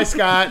 Hi,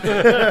 Scott.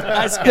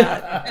 Hi, Scott.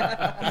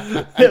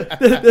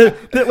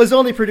 that was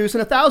only producing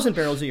 1,000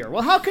 barrels a year.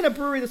 Well, how can a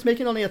brewery that's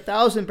making only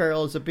 1,000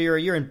 barrels of beer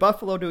a year in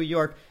Buffalo, New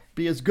York,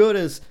 be as good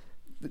as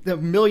the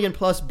 1 million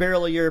plus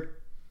barrel a year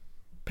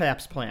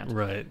Pabst plant?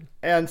 Right.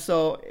 And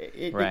so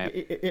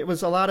it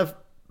was a lot of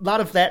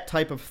that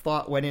type of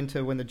thought went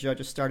into when the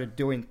judges started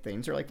doing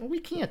things. They're like, well, we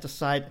can't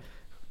decide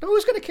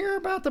who's going to care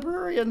about the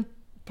brewery in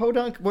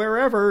Podunk,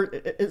 wherever,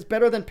 is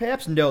better than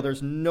Pabst. No,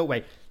 there's no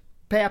way.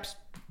 Pabst,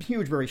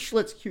 huge brewery.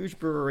 Schlitz, huge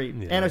brewery.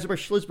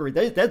 Anheuser-Busch, Schlitzberry.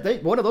 They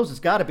one of those has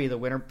got to be the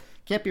winner.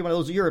 Can't be one of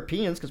those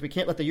Europeans, because we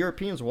can't let the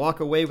Europeans walk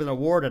away with an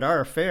award at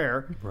our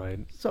fair. Right.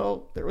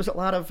 So there was a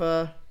lot of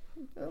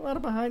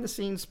behind the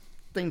scenes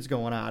things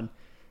going on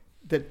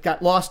that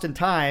got lost in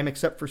time,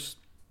 except for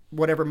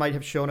whatever might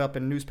have shown up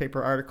in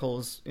newspaper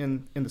articles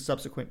in the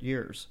subsequent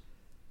years.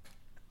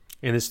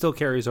 And it still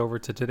carries over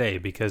to today,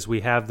 because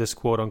we have this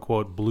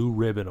quote-unquote Blue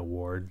Ribbon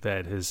Award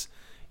that has,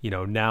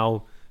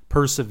 now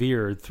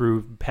persevered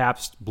through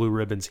Pabst Blue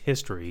Ribbon's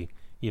history,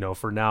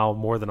 for now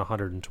more than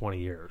 120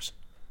 years.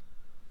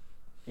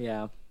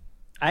 Yeah.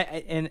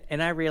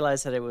 I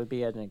realized that it would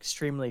be an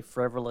extremely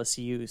frivolous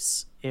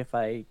use if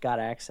I got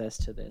access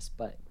to this.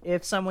 But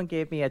if someone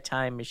gave me a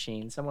time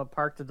machine, someone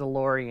parked a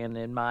DeLorean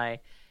in my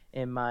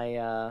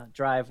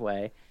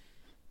driveway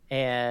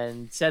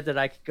and said that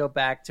I could go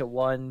back to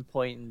one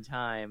point in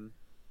time,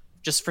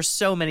 just for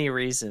so many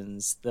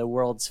reasons, the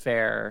World's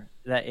Fair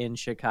that in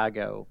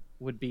Chicago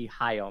would be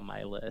high on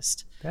my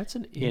list. That's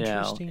an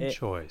interesting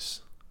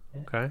choice.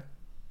 Okay.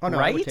 Oh, no,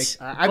 right?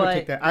 I would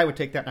take that. I would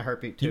take that in a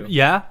heartbeat too.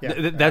 Yeah,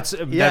 that's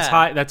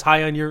high. That's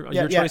high on your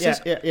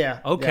choices. Yeah.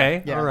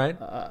 Okay. Yeah. All right.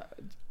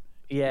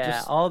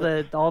 All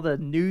the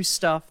new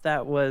stuff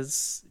that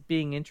was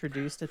being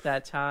introduced at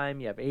that time.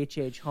 You have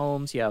H.H.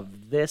 Holmes. You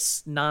have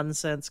this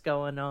nonsense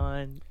going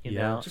on. You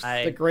know,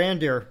 the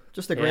grandeur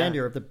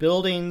of the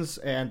buildings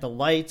and the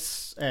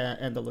lights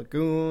and the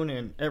lagoon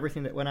and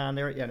everything that went on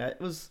there. Yeah, it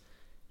was.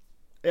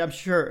 I'm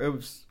sure it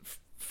was.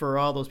 For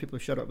all those people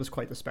who showed up, it was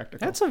quite the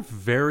spectacle. That's a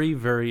very,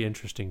 very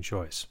interesting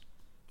choice.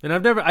 And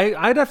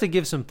I'd have to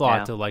give some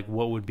thought to like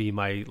what would be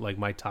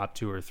my top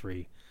 2 or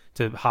 3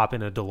 to hop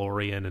in a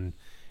DeLorean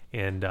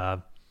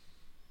and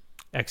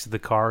exit the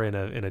car in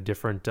a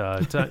different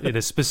in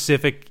a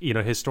specific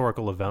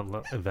historical event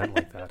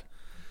like that.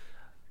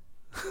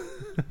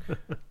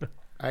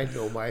 I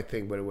know my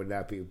thing, but it would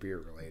not be beer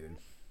related.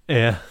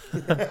 Yeah.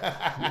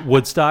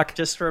 Woodstock.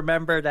 Just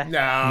remember to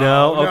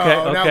no.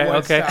 Okay. Not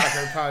Woodstock.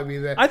 Okay. Would probably be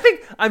that.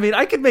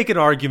 I could make an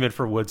argument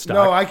for Woodstock.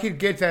 No, I could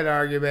get that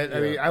argument. Yeah.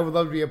 I mean, I would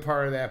love to be a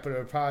part of that, but it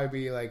would probably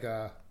be like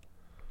a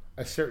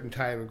certain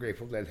time in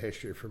Grateful Dead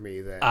history for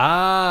me. That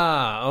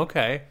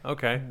okay.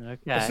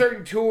 A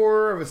certain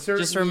tour of a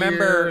certain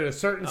year in a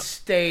certain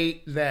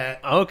state that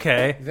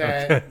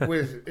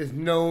is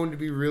known to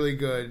be really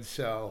good.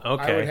 So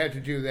I would have to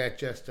do that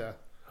just to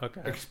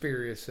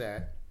experience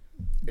that.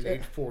 At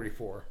age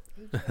 44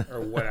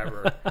 or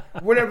whatever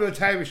the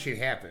time machine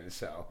happens.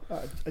 So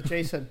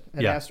Jason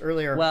had asked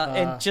earlier. Well,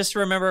 and just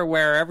remember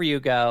wherever you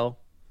go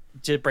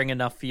to bring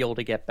enough fuel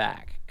to get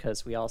back,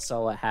 because we all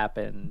saw what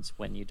happens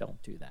when you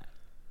don't do that.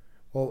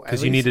 Well,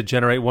 because you need to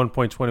generate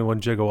 1.21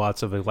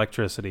 gigawatts of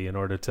electricity in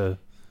order to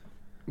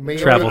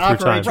travel through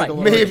time. Right.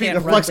 Maybe the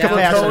flux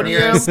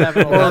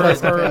capacitor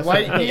or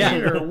lightning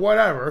or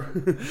whatever.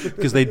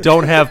 Because they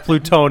don't have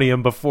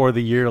plutonium before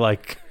the year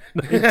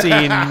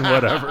 19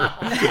 whatever.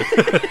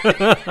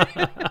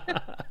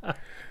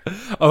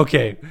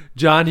 Okay,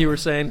 John, you were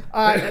saying?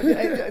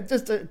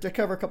 Just to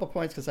cover a couple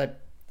points, because I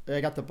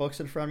got the books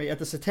in front of me. At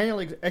the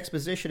Centennial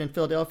Exposition in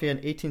Philadelphia in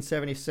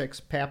 1876,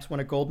 Pabst won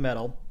a gold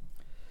medal.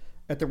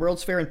 At the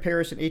World's Fair in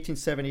Paris in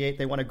 1878,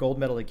 they won a gold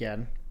medal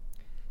again.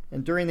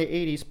 And during the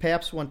 80s,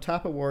 Pabst won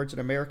top awards at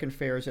American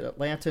fairs at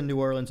Atlanta, New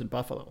Orleans, and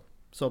Buffalo.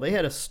 So they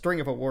had a string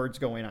of awards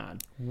going on.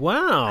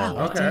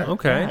 Wow.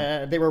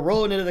 Okay. They were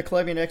rolling into the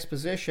Columbian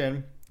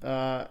Exposition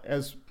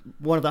as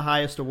one of the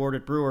highest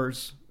awarded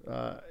brewers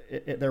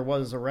there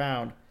was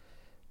around.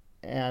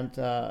 And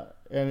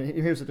And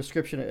here's a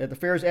description. At the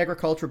fair's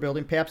agriculture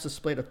building, Pabst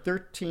displayed a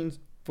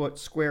 13-foot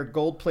square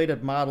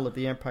gold-plated model of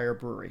the Empire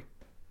Brewery.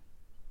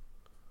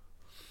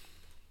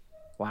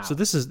 Wow. So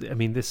this is,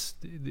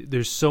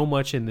 there's so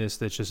much in this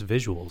that's just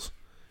visuals,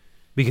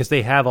 because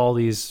they have all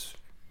these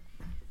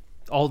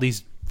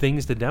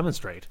things to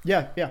demonstrate.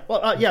 Yeah.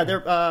 Well,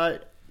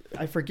 they're,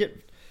 I forget.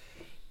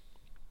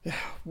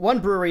 One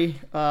brewery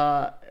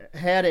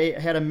had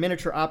a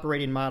miniature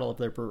operating model of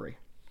their brewery.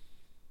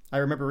 I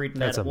remember reading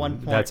that at one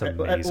point. That's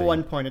amazing. At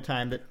one point in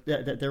time,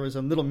 that there was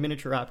a little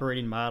miniature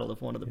operating model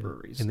of one of the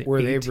breweries.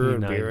 Were they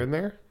brewing beer in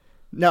there?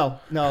 No,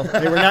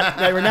 they were not.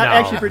 They were not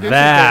actually producing.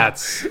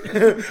 That's.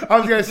 I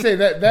was going to say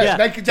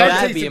that could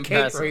be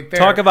impressive. Right there.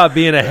 Talk about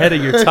being ahead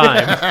of your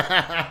time.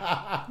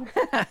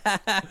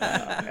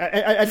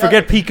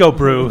 Forget Pico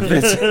Brew.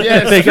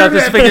 They got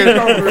this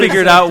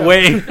figured out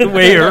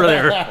way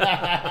earlier.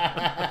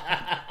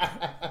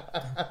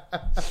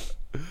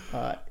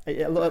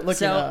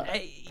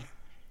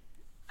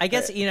 I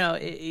guess,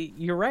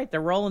 you're right. They're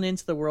rolling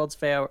into the World's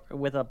Fair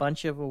with a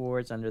bunch of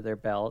awards under their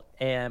belt.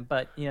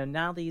 But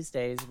now these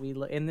days,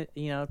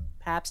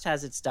 Pabst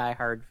has its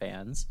diehard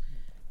fans.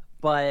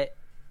 But,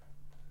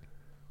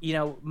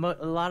 a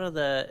lot of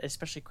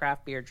especially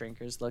craft beer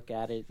drinkers look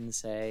at it and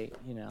say,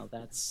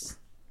 that's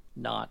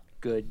not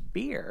good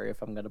beer,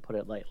 if I'm going to put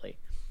it lightly.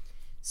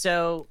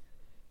 So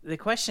the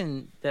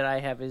question that I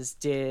have is,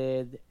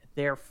 did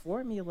their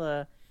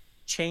formula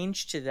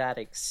change to that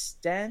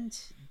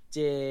extent?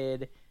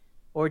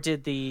 Or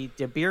did the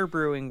beer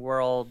brewing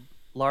world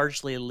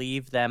largely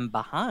leave them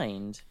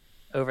behind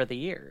over the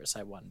years,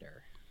 I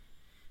wonder?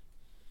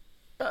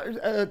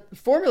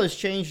 Formulas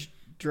changed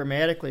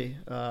dramatically,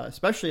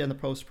 especially in the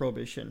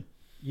post-Prohibition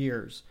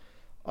years.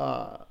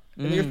 In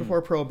the years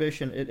before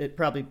Prohibition, it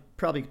probably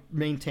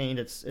maintained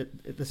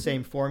the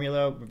same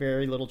formula,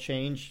 very little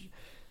change.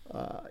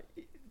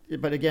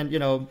 But again,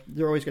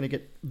 you're always going to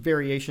get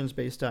variations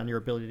based on your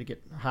ability to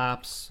get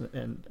hops,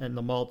 and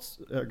the malts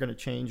are going to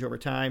change over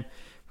time.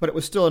 But it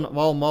was still an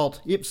all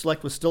malt. Yep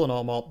Select was still an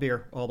all malt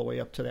beer all the way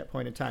up to that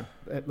point in time.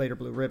 At later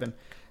Blue Ribbon,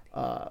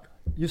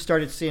 you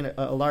started seeing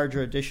a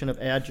larger addition of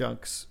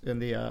adjuncts in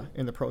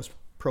the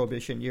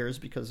post-Prohibition years,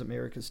 because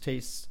America's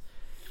tastes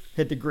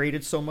had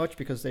degraded so much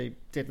because they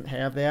didn't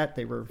have that.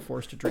 They were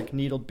forced to drink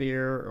needled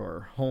beer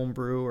or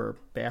homebrew or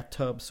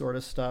bathtub sort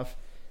of stuff.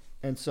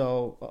 And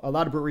so a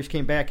lot of breweries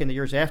came back in the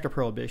years after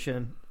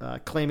Prohibition,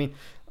 claiming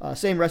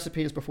same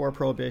recipe as before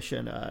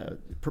Prohibition,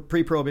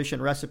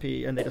 pre-Prohibition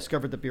recipe, and they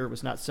discovered the beer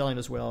was not selling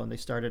as well, and they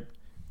started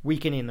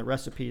weakening the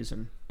recipes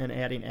and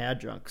adding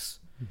adjuncts.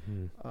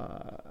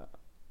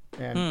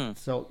 Mm-hmm.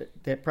 So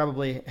that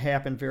probably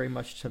happened very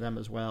much to them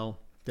as well,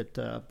 that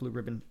Blue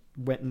Ribbon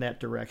went in that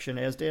direction,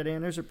 as did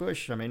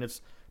Anheuser-Busch.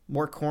 It's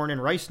more corn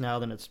and rice now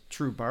than it's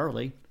true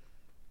barley.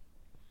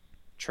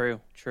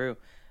 True.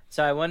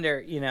 So I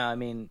wonder,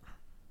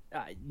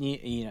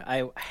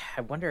 I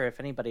wonder if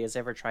anybody has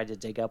ever tried to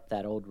dig up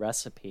that old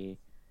recipe.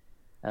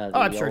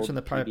 I'm sure it's in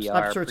the Pabst.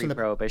 I'm sure it's in the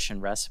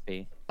Prohibition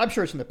recipe. I'm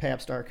sure it's in the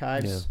Pabst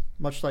archives,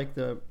 much like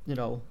the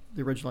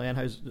original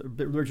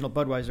original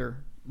Budweiser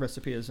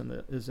recipe is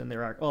in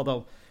their.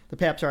 Although the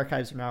Pabst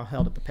archives are now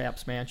held at the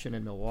Pabst Mansion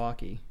in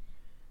Milwaukee,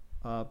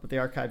 but the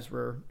archives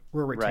were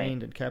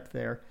retained and kept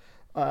there.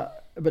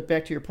 But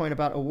back to your point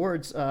about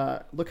awards,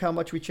 look how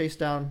much we chase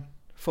down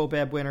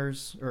FOBAB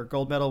winners or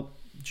gold medal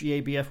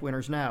GABF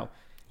winners now.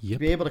 Yep. To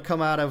be able to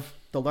come out of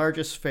the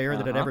largest fair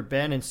that had ever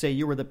been and say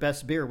you were the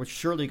best beer was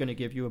surely going to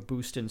give you a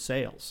boost in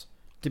sales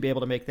to be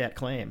able to make that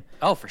claim.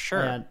 Oh, for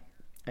sure.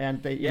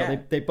 And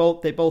they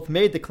both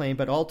made the claim,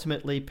 but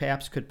ultimately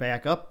Pabst could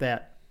back up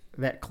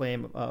that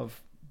claim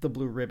of the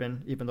Blue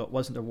Ribbon, even though it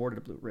wasn't awarded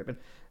a Blue Ribbon,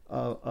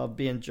 of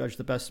being judged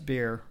the best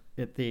beer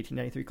at the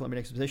 1893 Columbian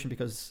Exposition,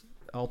 because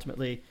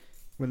ultimately,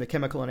 when the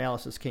chemical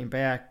analysis came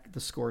back,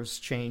 the scores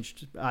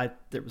changed.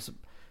 There was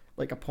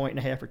like a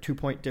 1.5 or 2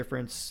 point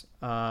difference,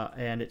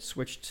 and it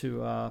switched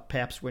to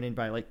Pabst winning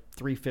by like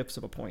 3/5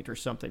 of a point or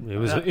something.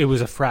 It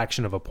was a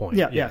fraction of a point.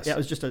 Yeah, it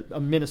was just a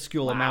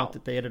minuscule amount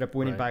that they ended up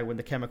winning by when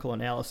the chemical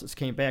analysis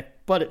came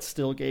back. But it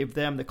still gave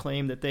them the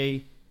claim that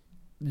they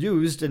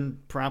used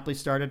and promptly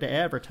started to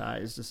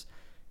advertise as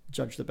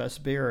judge the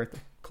best beer at the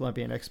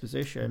Columbian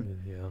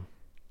Exposition. Yeah.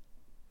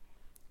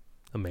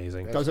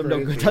 Amazing. Does them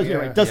no good.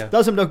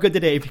 Does them no good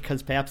today,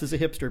 because Pabst is a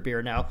hipster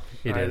beer now.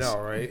 It is. I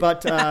know, right?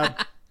 But a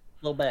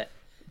little bit.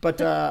 But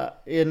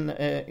in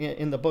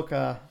the book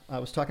I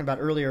was talking about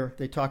earlier,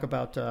 they talk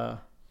about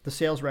the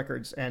sales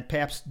records, and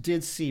Pabst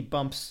did see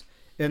bumps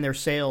in their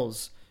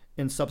sales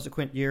in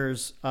subsequent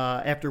years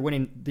after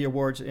winning the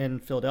awards in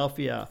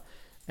Philadelphia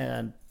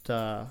and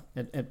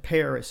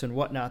Paris and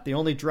whatnot. The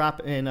only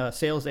drop in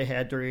sales they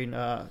had during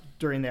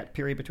that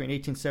period between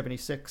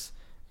 1876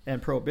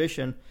 and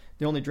Prohibition,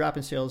 the only drop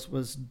in sales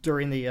was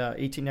during the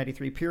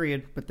 1893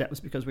 period, but that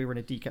was because we were in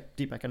a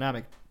deep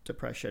economic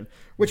depression,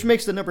 which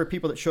makes the number of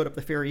people that showed up at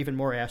the fair even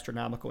more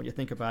astronomical when you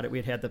think about it.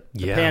 We had the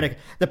panic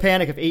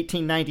of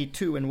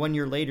 1892, and 1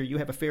 year later you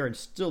have a fair and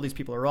still these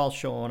people are all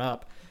showing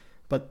up.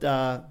 But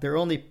their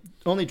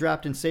only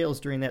dropped in sales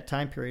during that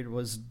time period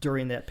was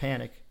during that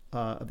panic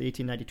of the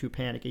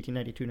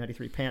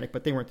 1892-93 panic,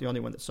 but they weren't the only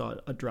one that saw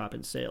a drop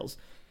in sales.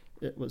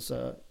 It was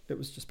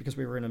just because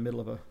we were in the middle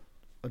of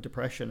a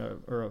depression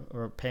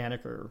or a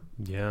panic or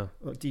a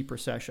deep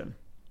recession.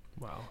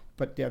 Wow.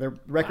 But yeah, their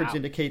records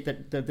indicate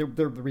that the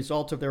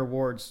result of their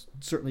awards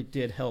certainly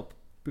did help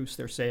boost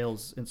their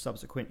sales in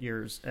subsequent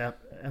years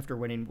after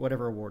winning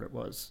whatever award it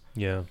was.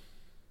 Yeah.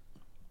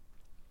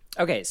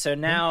 Okay, so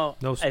now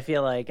I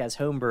feel like as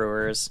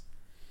homebrewers,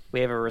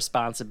 we have a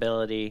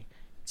responsibility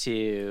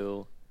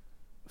to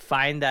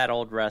find that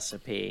old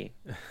recipe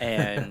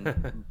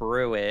and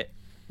brew it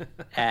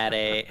at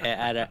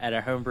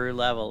a homebrew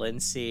level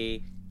and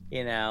see,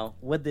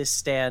 would this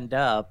stand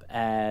up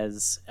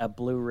as a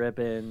Blue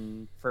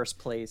Ribbon first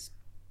place,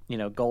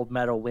 gold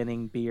medal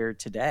winning beer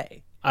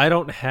today? I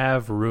don't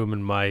have room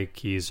in my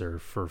keezer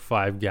for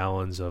 5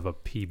 gallons of a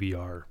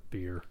PBR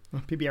beer.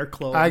 PBR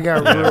clone. I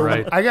got room.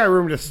 Right. I got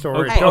room to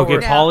store it. Okay,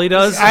 Pauly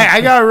does. I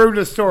got room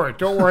to store it.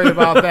 Don't worry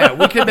about that.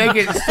 We can make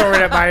it and store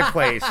it at my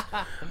place.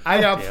 I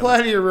got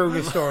plenty of room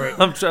to store it.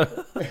 The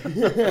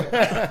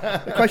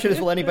question is,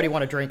 will anybody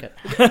want to drink it?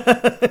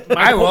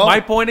 I will.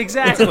 My point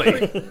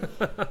exactly.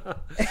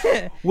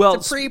 Well,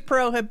 it's a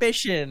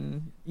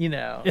pre-prohibition,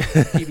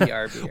 PBR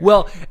beer.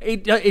 Well,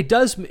 it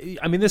does.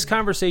 I mean, this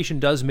conversation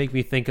does make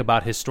me think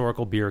about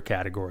historical beer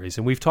categories,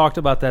 and we've talked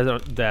about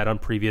that on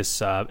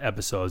previous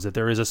episodes. That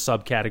there is a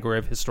subcategory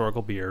of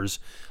historical beers,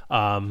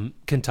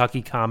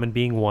 Kentucky Common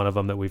being one of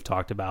them that we've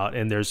talked about,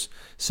 and there's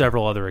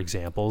several other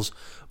examples.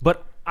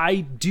 But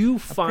I do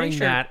find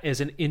that as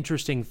an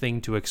interesting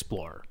thing to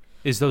explore,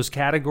 is those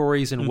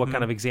categories and what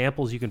kind of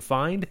examples you can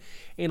find,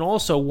 and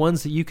also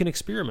ones that you can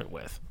experiment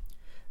with.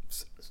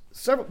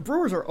 Several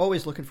brewers are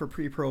always looking for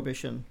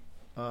pre-prohibition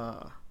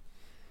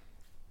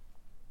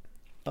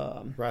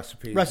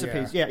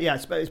recipes. Yeah,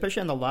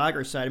 especially on the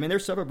lager side. I mean,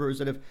 there's several brewers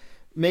that have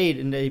made,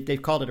 and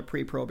they've called it a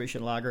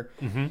pre-prohibition lager.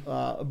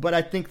 But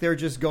I think they're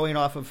just going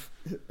off of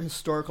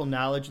historical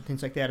knowledge and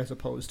things like that, as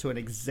opposed to an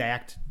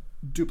exact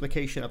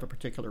duplication of a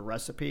particular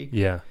recipe.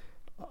 Yeah.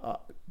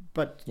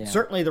 But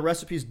certainly the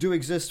recipes do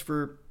exist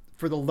for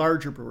the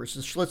larger brewers.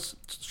 The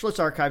Schlitz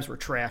archives were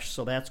trashed,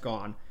 so that's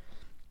gone.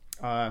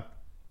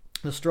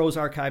 The Stroh's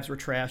archives were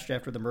trashed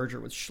after the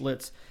merger with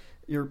Schlitz.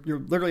 You're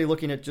literally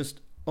looking at just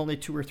only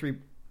 2 or 3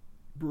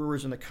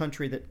 brewers in the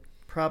country that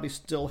probably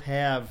still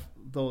have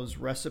those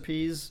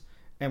recipes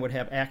and would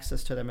have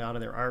access to them out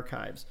of their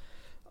archives.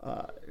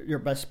 Your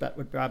best bet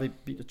would probably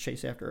be to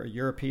chase after a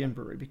European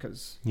brewery,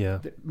 because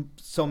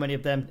so many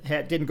of them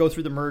didn't go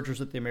through the mergers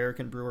that the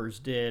American brewers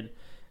did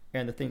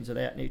and the things of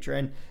that nature.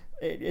 And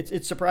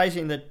it's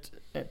surprising that,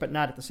 but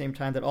not at the same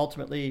time, that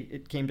ultimately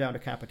it came down to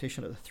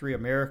competition of the 3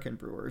 American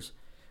brewers.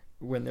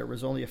 When there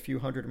was only a few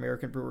hundred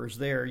American brewers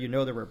there,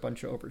 there were a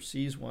bunch of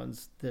overseas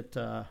ones that,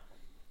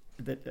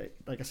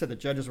 like I said, the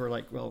judges were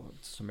like, well,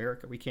 it's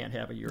America. We can't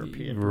have a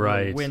European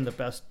brewer win the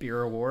best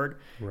beer award.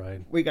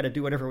 Right. We got to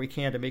do whatever we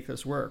can to make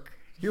this work.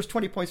 Here's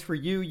 20 points for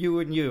you, you,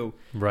 and you.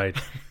 Right.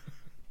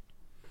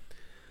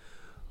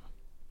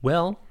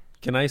 Well,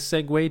 can I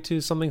segue to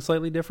something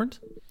slightly different?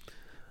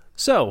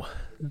 So,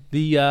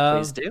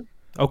 please do.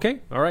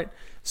 Okay, all right.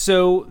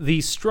 So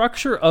the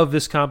structure of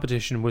this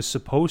competition was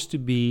supposed to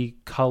be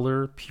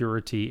color,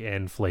 purity,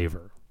 and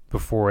flavor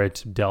before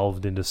it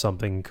delved into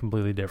something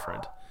completely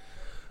different.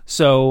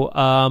 So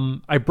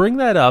I bring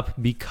that up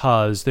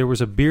because there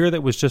was a beer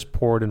that was just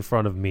poured in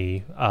front of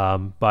me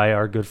by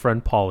our good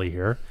friend Pauly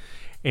here,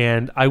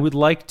 and I would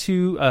like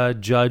to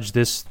judge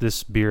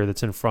this beer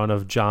that's in front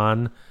of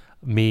John,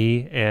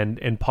 me, and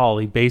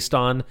Pauly based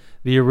on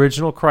the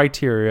original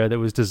criteria that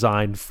was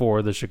designed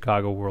for the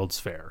Chicago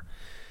World's Fair,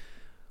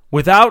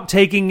 without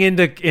taking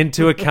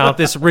into account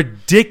this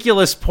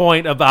ridiculous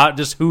point about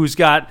just who's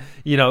got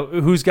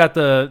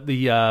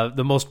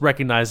the most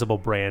recognizable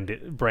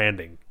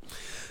branding.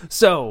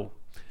 So,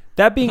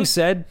 that being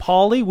said,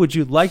 Pauly, would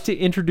you like to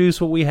introduce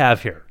what we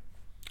have here?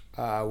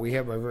 We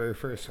have my very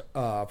first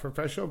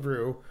professional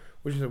brew,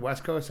 which is a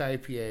West Coast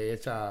IPA.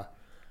 It's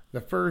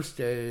the first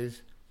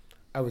days.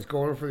 I was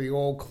going for the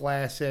old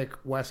classic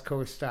West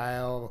Coast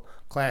style,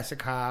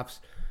 classic hops.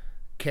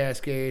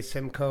 Cascade,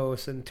 Simcoe,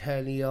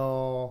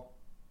 Centennial,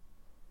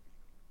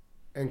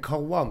 and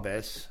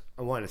Columbus.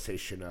 I want to say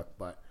Chinook,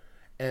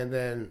 and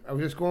then I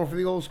was just going for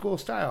the old school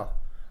style.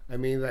 I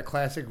mean, that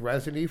classic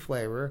resiny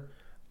flavor.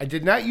 I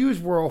did not use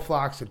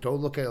Whirlflox, so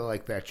don't look at it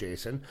like that,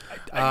 Jason.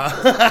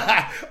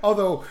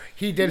 Although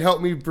he did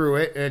help me brew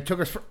it, and it took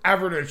us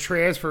forever to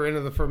transfer into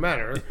the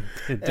fermenter.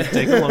 It did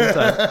take a long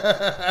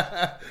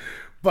time.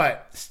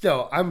 But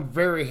still, I'm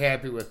very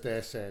happy with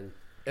this, and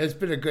it's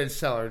been a good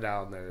seller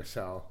down there,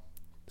 So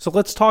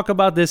let's talk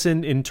about this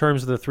in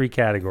terms of the 3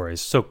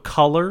 categories. So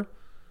color,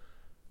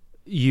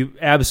 you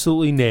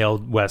absolutely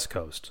nailed West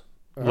Coast.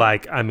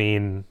 Like, I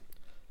mean...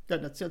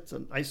 It's a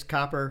nice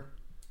copper.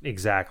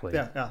 Exactly.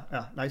 Yeah.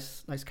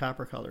 Nice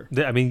copper color.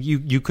 I mean,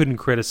 you couldn't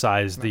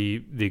criticize the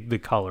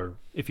color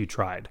if you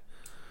tried.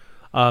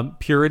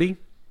 Purity,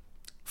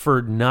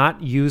 for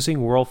not using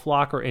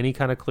Whirlfloc or any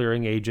kind of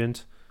clearing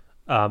agent,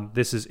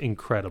 this is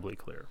incredibly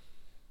clear.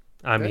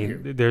 I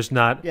mean, there's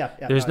not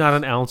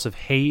an ounce of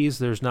haze.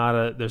 There's not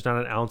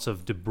an ounce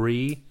of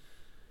debris.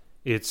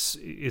 It's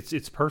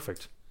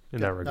perfect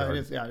in that regard.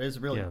 It is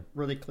really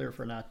really clear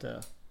for not.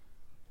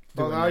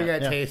 Well, now you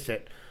gotta taste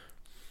it.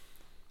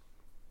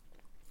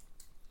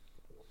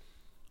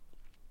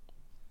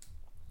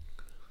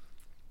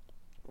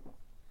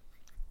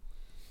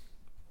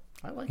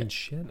 I like it.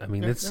 Shit. I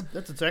mean, that's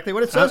exactly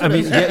what it says. I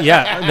mean,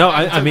 No,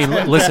 I mean,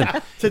 listen.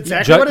 It's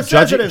exactly what it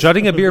says.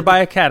 Judging a beer by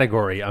a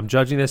category, I'm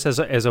judging this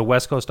as a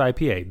West Coast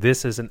IPA.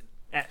 This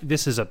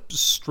is a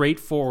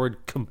straightforward,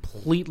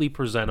 completely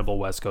presentable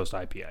West Coast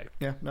IPA.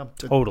 Yeah, no,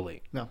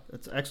 totally. No,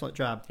 it's an excellent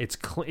job. It's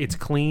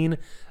clean.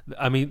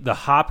 I mean, the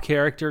hop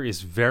character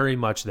is very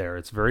much there.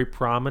 It's very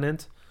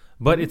prominent.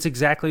 But it's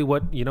exactly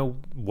what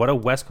a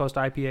West Coast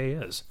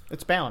IPA is.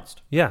 It's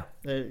balanced. Yeah,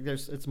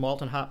 it's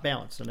malt and hop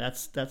balanced, and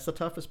that's the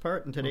toughest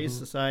part in today's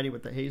society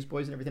with the haze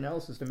boys and everything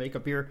else, is to make a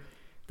beer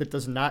that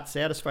does not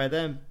satisfy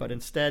them, but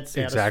instead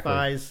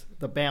satisfies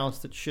the balance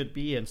that should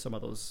be in some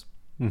of those.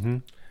 Mm-hmm.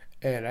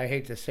 And I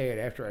hate to say it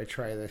after I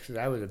try this, because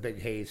I was a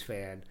big haze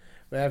fan,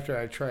 but after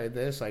I tried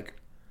this, like,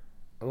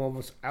 I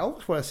almost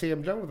want to see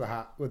him done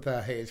with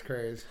the haze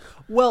craze.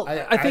 Well,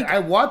 I think I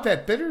want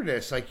that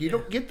bitterness. Like, you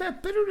don't get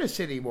that bitterness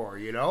anymore.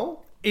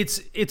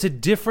 It's a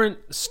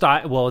different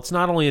style. Well, it's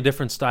not only a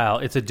different style;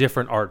 it's a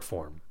different art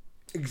form.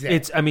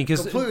 Exactly.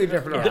 Completely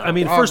different art. I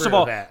mean, first of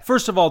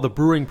all, the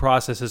brewing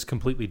process is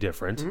completely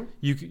different. Mm-hmm.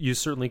 You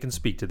certainly can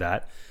speak to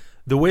that.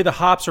 The way the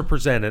hops are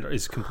presented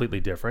is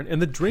completely different,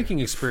 and the drinking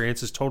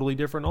experience is totally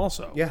different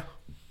also. Yeah.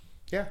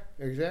 Yeah,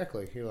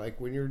 exactly. You're like,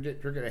 when you're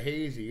drinking a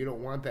hazy, you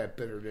don't want that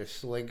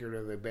bitterness lingering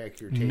in the back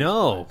of your taste.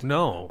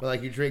 No. But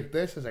like, you drink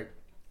this, it's like,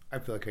 I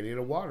feel like I need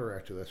a water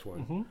after this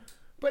one. Mm-hmm.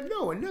 But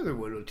no, another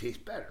one will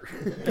taste better.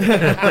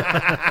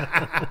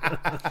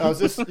 Is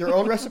this your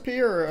own recipe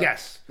or?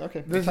 Yes.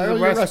 Okay. This is a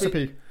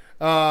recipe.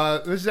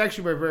 This is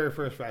actually my very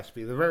first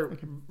recipe.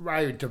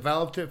 I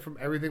developed it from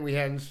everything we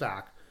had in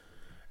stock,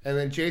 and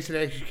then Jason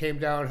actually came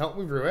down and helped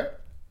me brew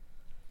it,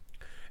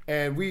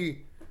 and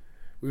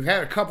We've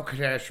had a couple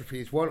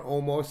catastrophes, one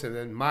almost, and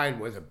then mine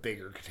was a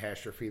bigger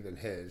catastrophe than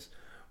his.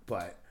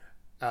 But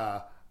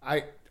I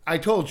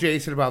told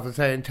Jason about this.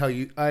 I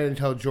didn't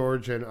tell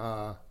George and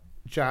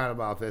John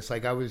about this.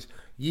 Like, I was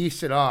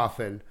yeasted off,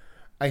 and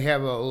I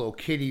have a little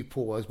kiddie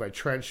pool as my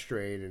trench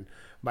drain, and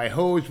my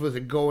hose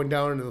wasn't going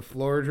down into the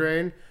floor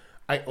drain.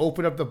 I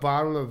opened up the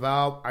bottom of the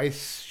valve. I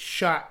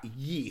shot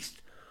yeast.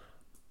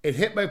 It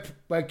hit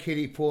my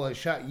kiddie pool. It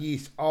shot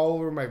yeast all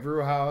over my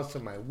brew house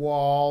and my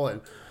wall,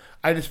 and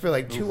I just feel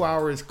like 2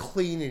 hours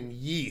cleaning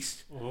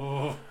yeast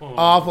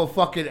off of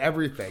fucking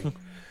everything.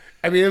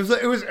 I mean,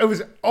 it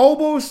was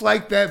almost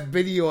like that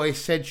video I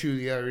sent you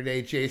the other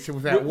day, Jason,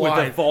 with that wine.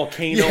 With the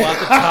volcano at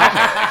the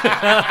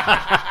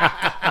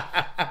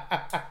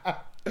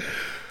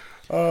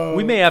top.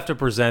 We may have to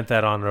present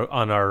that on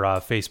our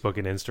Facebook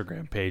and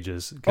Instagram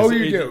pages. Oh,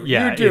 you do?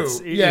 Yeah, you do.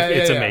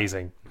 It's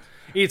amazing.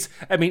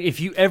 I mean, if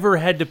you ever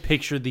had to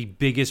picture the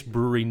biggest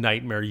brewery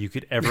nightmare you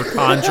could ever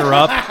conjure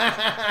up,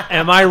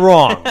 am I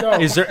wrong? No,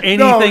 is there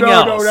anything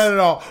else? No, not at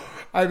all.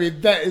 I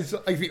mean, that is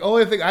like the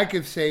only thing I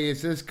can say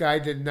is this guy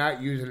did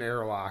not use an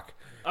airlock.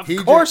 Of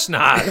course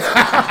not.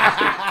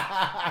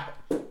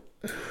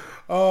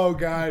 Oh,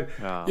 God.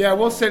 Oh, yeah,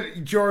 we'll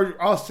send George.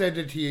 I'll send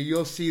it to you.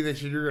 You'll see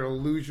that you're going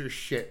to lose your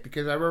shit,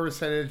 because I remember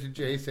sending it to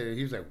Jason, and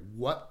he was like,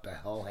 "What the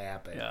hell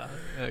happened?" Yeah,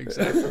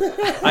 exactly.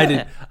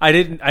 I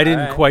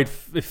didn't quite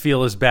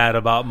feel as bad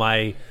about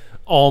my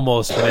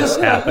almost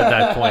mishap at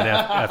that point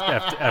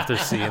after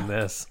seeing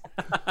this.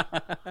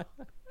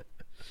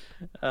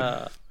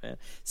 Man.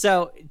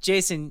 So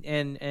Jason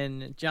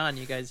and John,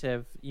 you guys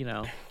have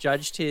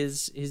judged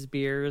his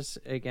beers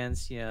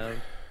against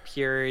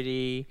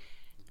purity,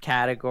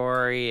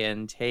 category,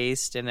 and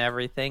taste and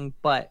everything,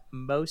 but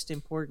most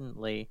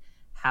importantly,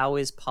 how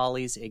is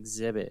Pauly's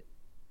exhibit?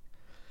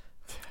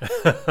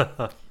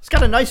 It's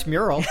got a nice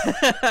mural.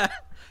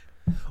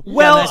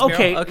 Well,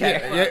 okay.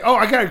 Yeah. Oh,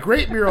 I got a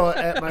great mural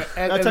at the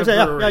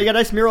brewery. Yeah, you got a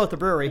nice mural at the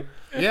brewery.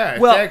 Yeah,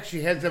 it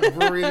actually has a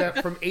brewery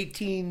that from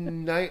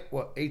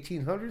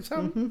 1800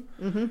 something.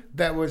 Mm-hmm, mm-hmm.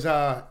 That was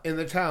in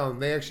the town.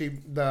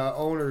 The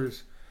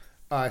owners,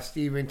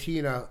 Steve and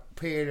Tina,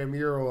 painted a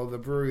mural of the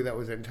brewery that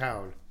was in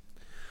town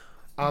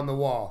on the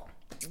wall.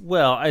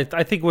 Well,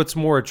 I think what's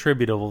more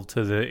attributable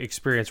to the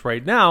experience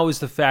right now is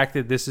the fact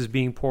that this is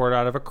being poured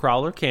out of a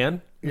Crowler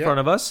can in front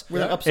of us.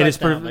 With an and it's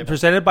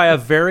presented by a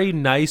very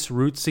nice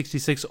Route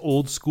 66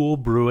 old school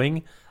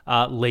brewing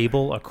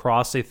label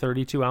across a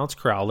 32-ounce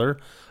Crowler.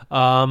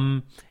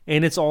 And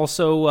it's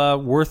also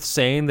worth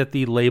saying that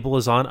the label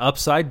is on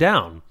upside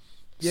down.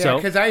 Yeah,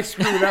 because I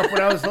screwed up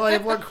when I was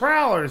labeling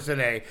Crowlers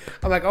today.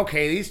 I'm like,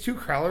 okay, these two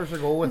Crowlers are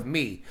going with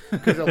me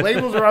because the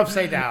labels are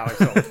upside down.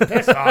 So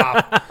piss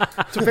off.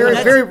 It's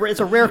a it's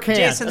a rare can.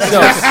 Jason, you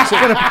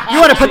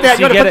want to put that?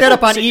 You want to put that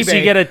up on eBay. So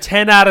you get a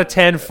 10 out of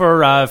 10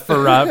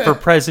 for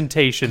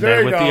presentation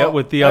there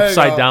with the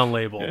upside down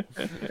label.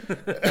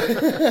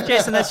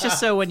 Jason, that's just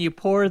so when you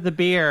pour the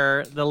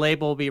beer, the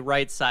label will be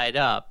right side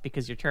up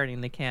because you're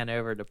turning the can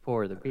over to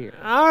pour the beer.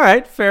 All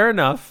right, fair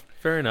enough.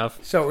 Fair enough.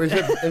 So is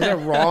it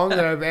wrong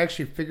that I've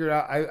actually figured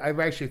out?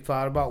 I've actually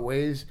thought about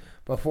ways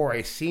before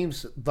I seen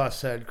the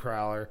said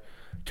crowler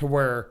to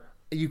where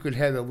you could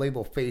have the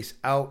label face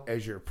out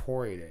as you're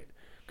pouring it,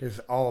 because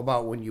it's all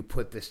about when you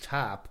put this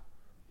top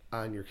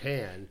on your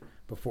can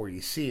before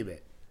you seam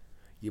it.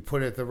 You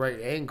put it at the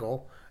right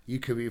angle. You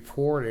could be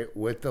pouring it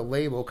with the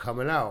label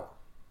coming out.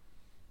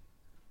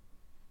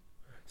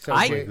 So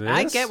I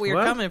get where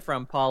you're coming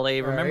from,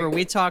 Pauly. Remember,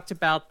 we talked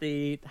about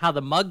how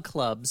the mug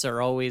clubs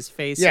are always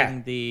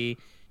facing the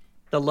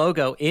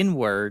logo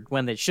inward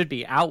when it should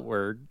be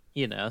outward.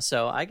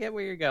 So I get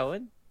where you're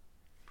going.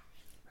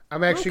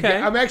 I'm actually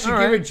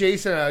giving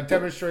Jason a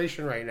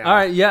demonstration right now. All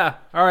right, yeah.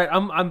 All right,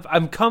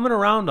 I'm coming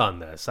around on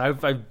this. I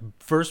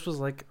first was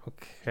like,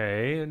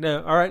 okay,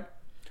 no, all right.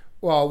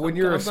 Well, when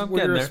you're a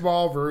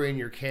small brewery and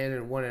you're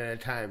canning one at a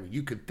time,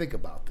 you could think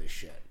about this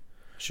shit.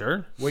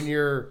 Sure. When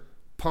you're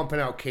pumping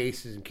out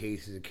cases and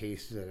cases and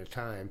cases at a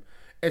time,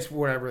 it's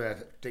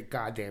whatever the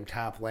goddamn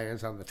top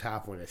lands on the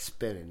top when it's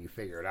spinning. You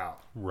figure it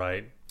out.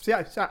 Right.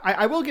 So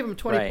I will give him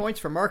 20 points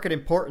for market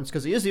importance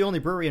because he is the only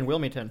brewery in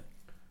Wilmington.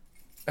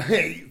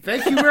 Hey,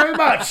 thank you very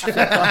much. So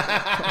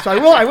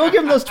I will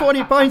give him those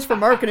 20 points for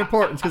market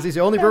importance because he's the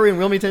only brewery in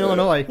Wilmington,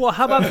 Illinois. Well,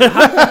 how about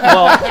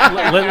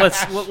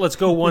let's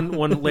go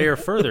one layer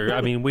further.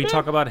 I mean, we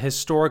talk about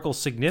historical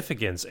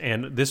significance,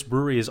 and this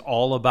brewery is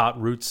all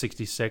about Route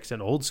 66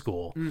 and old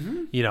school.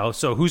 Mm-hmm.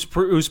 So who's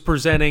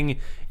presenting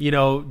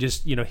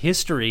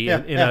history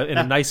in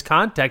a nice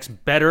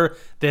context better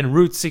than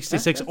Route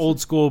 66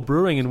 old school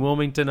brewing in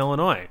Wilmington,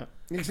 Illinois?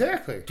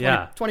 Exactly.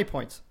 20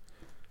 points.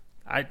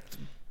 I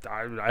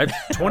had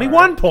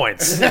 21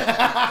 points.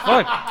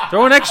 Fuck,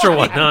 throw an extra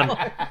one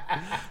on.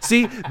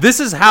 See, this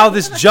is how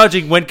this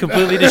judging went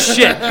completely to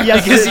shit.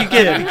 Because you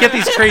get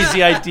these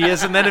crazy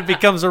ideas, and then it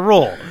becomes a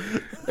rule.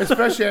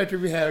 Especially after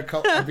we had a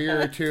couple of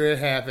beer or two, it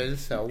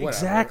happens. So whatever.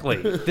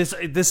 Exactly.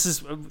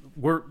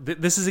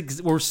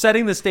 We're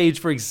setting the stage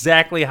for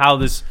exactly how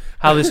this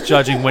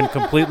judging went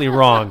completely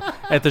wrong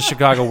at the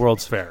Chicago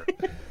World's Fair.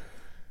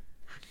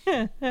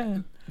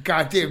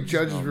 Goddamn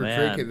judges were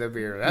drinking the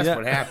beer. That's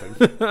what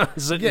happened.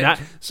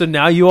 So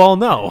now you all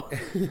know.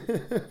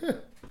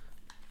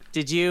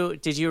 Did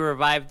you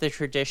revive the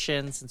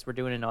tradition, since we're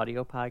doing an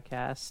audio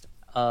podcast,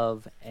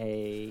 of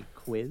a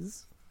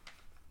quiz?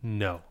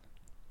 No.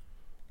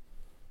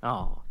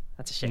 Oh,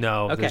 that's a shame.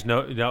 No, okay. There's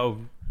no.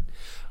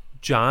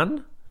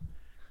 John?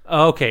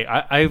 Okay,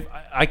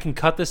 I can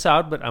cut this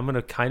out, but I'm going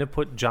to kind of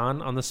put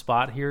John on the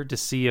spot here to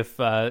see if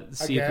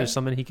there's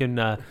something he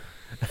can.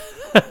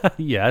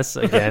 Yes,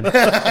 again.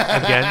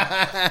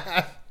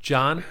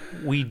 John,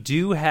 we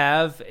do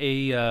have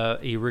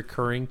a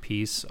recurring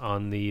piece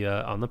on the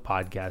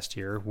podcast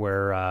here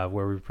where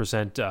we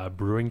present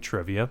brewing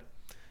trivia,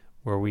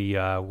 where we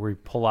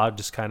pull out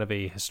just kind of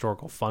a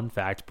historical fun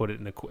fact, put it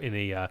in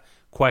a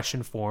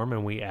question form,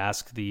 and we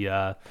ask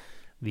the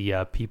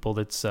people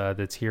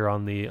that's here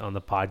on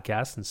the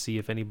podcast and see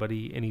if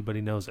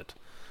anybody knows it.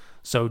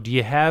 So do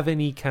you have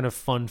any kind of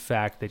fun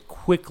fact that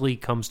quickly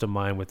comes to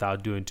mind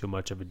without doing too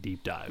much of a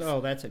deep dive?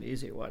 Oh, that's an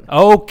easy one.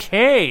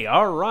 Okay,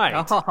 all right.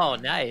 Oh,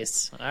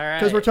 nice. All right.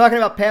 Because we're talking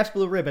about Pabst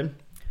Blue Ribbon.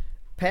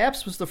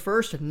 Pabst was the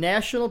first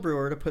national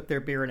brewer to put their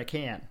beer in a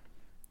can.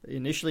 They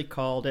initially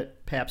called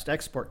it Pabst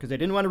Export because they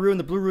didn't want to ruin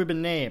the Blue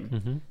Ribbon name.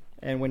 Mm-hmm.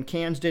 And when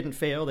cans didn't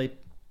fail, they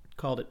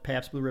called it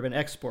Pabst Blue Ribbon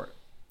Export.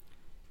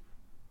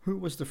 Who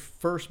was the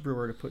first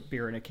brewer to put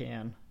beer in a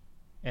can,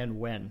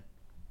 and when?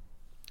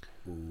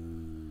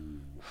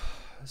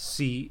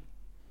 See,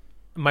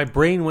 my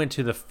brain went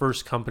to the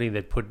first company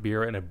that put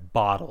beer in a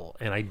bottle,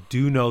 and I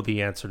do know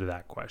the answer to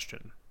that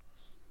question.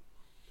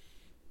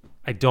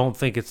 I don't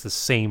think it's the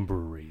same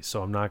brewery,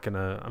 so I'm not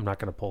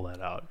gonna pull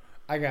that out.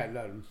 I got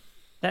nothing.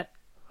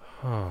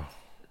 I'm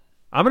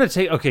gonna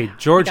take. Okay,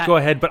 George, go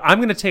ahead, but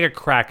I'm gonna take a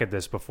crack at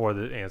this before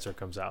the answer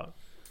comes out.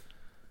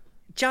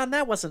 John,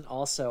 that wasn't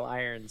also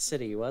Iron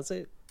City, was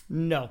it?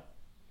 No.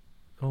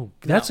 Oh,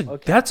 that's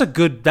a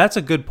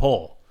good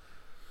poll.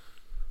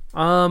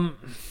 I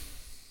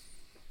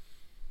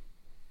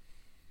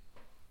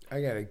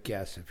gotta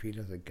guess. If he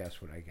doesn't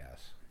guess what I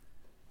guess,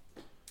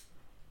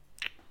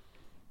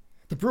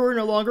 the brewery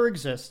no longer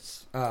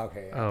exists. Oh,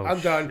 okay. I'm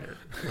done.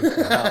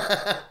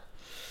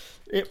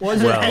 It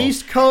was an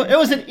East Coast. It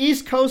was an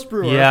East Coast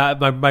brewer. Yeah,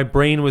 my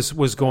brain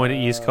was going to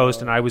East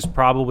Coast, and I was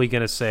probably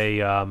gonna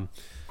say. I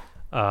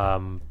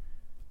was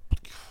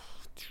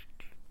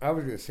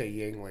gonna say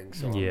Yuengling.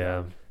 So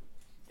yeah.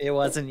 It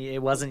wasn't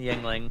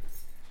Yuengling.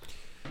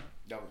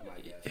 That was my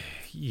guess.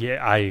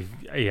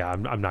 Yeah,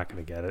 I'm not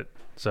going to get it.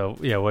 So,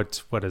 yeah,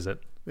 what is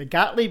it? The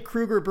Gottlieb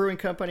Kruger Brewing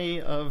Company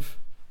of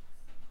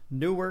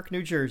Newark,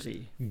 New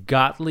Jersey.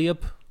 Gottlieb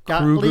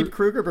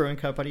Kruger Brewing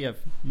Company of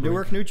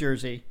Newark, New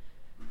Jersey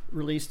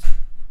released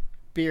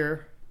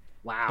beer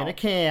in a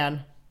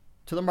can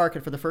to the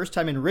market for the first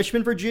time in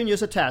Richmond, Virginia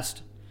as a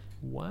test.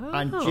 Wow.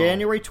 On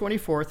January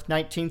 24th,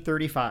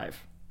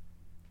 1935.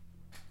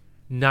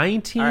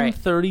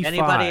 1935. Right.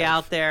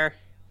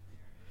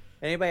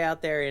 Anybody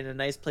out there in a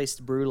nice place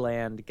to brew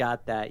land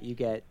got that? You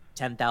get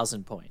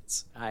 10,000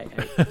 points.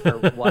 For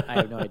what I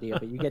have no idea,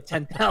 but you get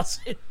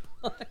 10,000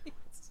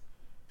 points.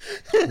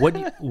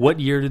 What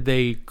year did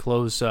they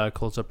close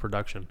up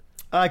production?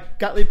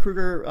 Gottlieb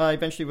Kruger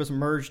eventually was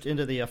merged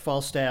into the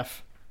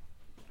Falstaff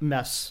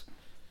mess,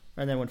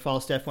 and then when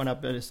Falstaff went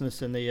up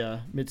business in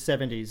the mid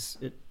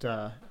 '70s,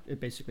 it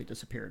basically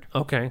disappeared.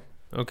 Okay.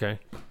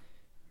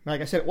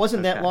 Like I said, it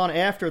wasn't that long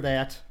after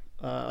that.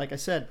 Like I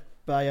said,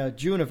 by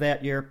June of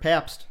that year,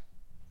 Pabst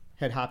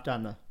had hopped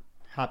on the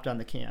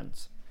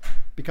cans,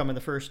 becoming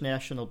the first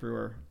national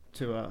brewer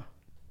to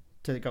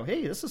go,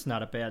 hey, this is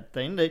not a bad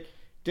thing. They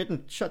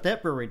didn't shut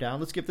that brewery down.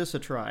 Let's give this a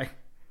try.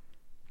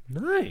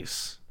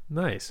 Nice.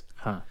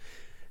 Huh.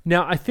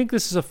 Now, I think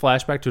this is a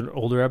flashback to an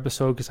older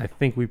episode because I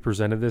think we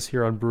presented this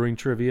here on Brewing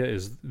Trivia,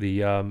 is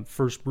the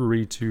first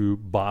brewery to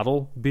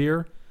bottle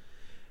beer.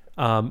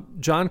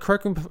 John,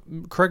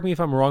 correct me if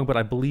I'm wrong, but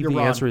I believe the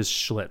answer is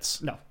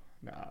Schlitz. No.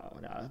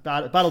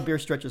 Bottled beer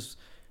stretches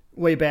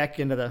way back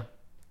into the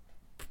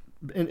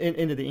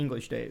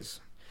English days.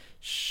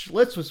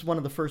 Schlitz was one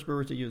of the first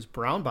brewers to use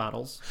brown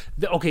bottles.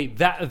 That's where I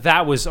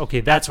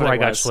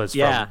got Schlitz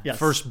from. Yes.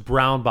 First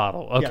brown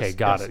bottle. Okay, yes,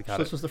 got it.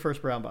 Schlitz was the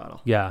first brown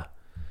bottle. Yeah.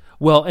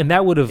 Well, and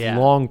that would have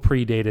long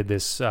predated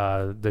this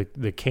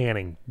the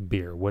canning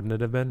beer, wouldn't it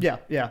have been?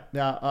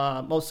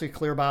 Yeah. Mostly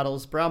clear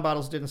bottles. Brown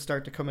bottles didn't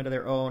start to come into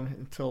their own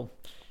until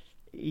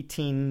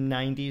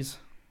 1890s.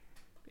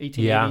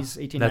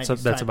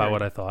 1890s. That's about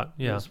what I thought.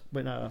 Yeah.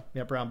 When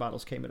brown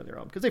bottles came into their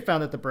own, because they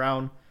found that the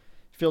brown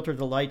filtered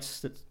the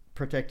lights that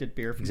protected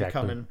beer from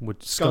becoming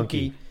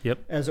skunky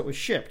as it was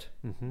shipped.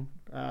 Mm-hmm.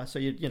 So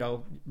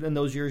in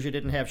those years you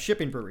didn't have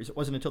shipping breweries. It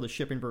wasn't until the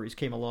shipping breweries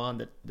came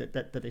along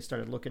that they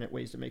started looking at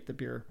ways to make the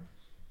beer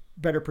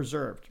better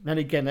preserved. And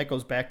again, that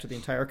goes back to the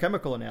entire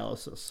chemical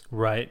analysis.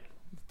 Right.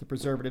 The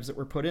preservatives that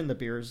were put in the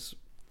beers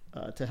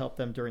to help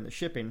them during the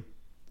shipping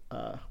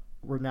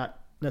were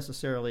not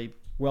necessarily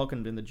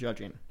welcomed in the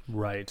judging.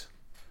 Right.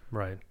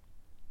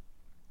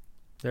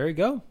 There you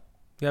go.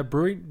 Yeah,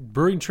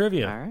 brewing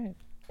trivia. All right.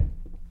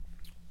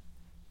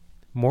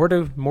 More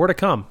to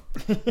come.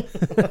 Well,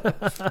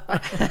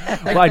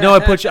 I know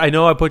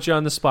I put you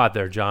on the spot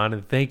there, John,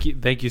 and thank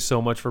you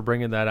so much for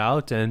bringing that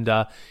out and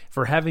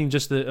for having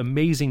just the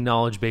amazing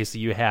knowledge base that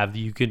you have.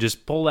 You can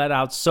just pull that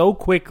out so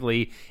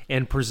quickly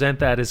and present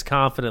that as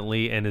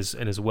confidently and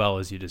as well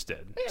as you just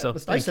did. Yeah, so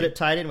it's nice that it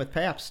tied in with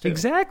Pabst too.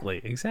 Exactly.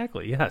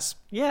 Yes.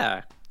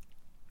 Yeah.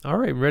 All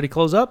right, ready to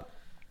close up?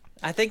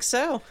 I think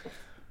so.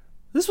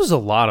 This was a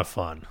lot of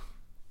fun.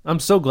 I'm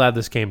so glad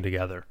this came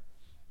together.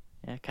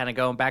 Yeah, kind of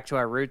going back to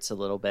our roots a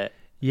little bit.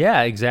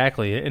 Yeah,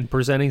 exactly. And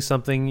presenting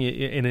something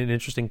in an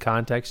interesting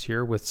context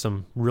here with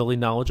some really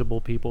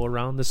knowledgeable people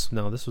around this.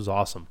 No, this was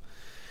awesome.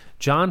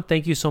 John,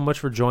 thank you so much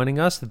for joining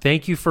us.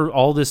 Thank you for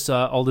all this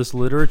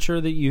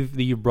literature that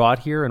you brought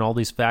here and all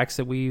these facts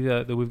that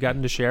we've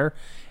gotten to share,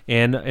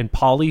 and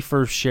Pauly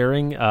for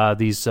sharing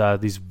these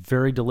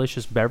very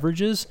delicious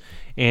beverages,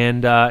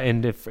 and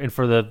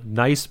for the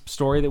nice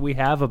story that we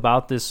have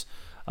about this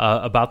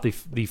about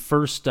the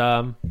first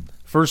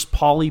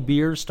Pauly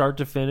beer start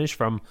to finish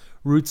from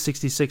Route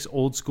 66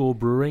 Old School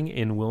Brewing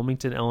in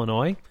Wilmington,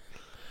 Illinois.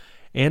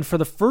 And for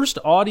the first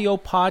audio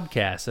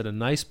podcast that A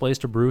Nice Place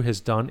to Brew has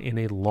done in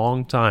a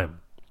long time.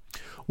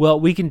 Well,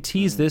 we can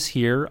tease this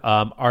here.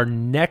 Our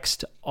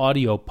next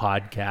audio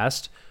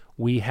podcast,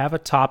 we have a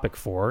topic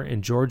for.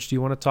 And George, do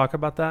you want to talk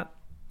about that?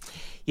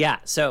 Yeah.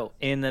 So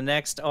in the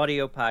next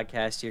audio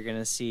podcast, you're going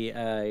to see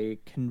a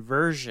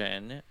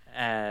conversion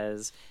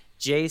as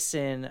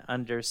Jason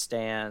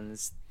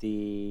understands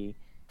the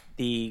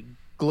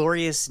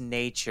glorious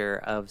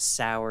nature of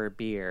sour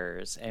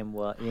beers, and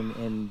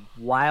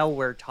while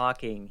we're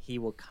talking, he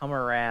will come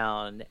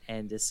around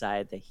and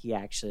decide that he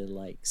actually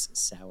likes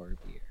sour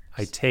beer.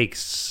 I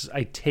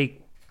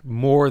take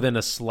more than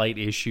a slight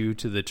issue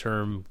to the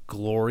term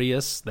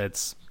glorious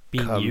that's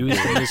being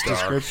used in this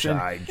description.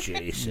 Side,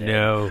 Jason.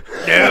 No. The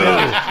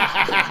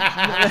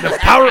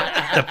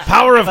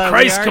power of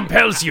Christ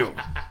compels you.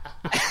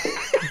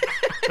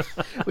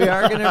 We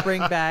are going to bring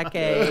back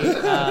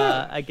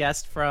a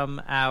guest from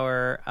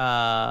our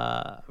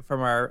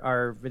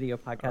video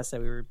podcast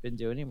that we've been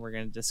doing, and we're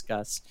going to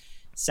discuss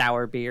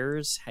sour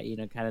beers,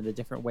 kind of the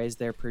different ways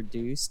they're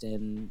produced,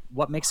 and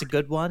what makes a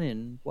good one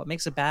and what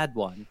makes a bad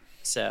one.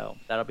 So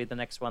that'll be the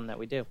next one that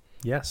we do.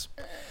 Yes.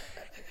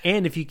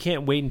 And if you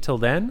can't wait until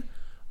then,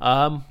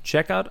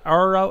 check out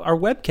our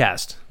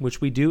webcast,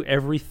 which we do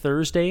every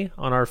Thursday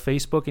on our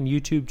Facebook and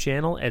YouTube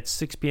channel at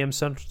 6 p.m.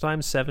 Central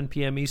Time, 7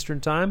 p.m. Eastern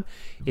Time.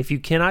 If you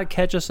cannot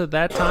catch us at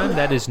that time,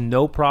 that is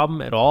no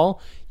problem at all.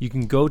 You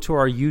can go to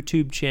our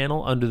YouTube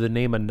channel under the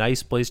name A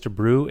Nice Place to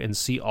Brew and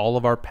see all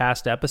of our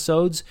past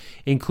episodes,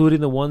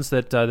 including the ones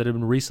that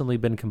have recently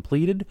been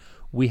completed.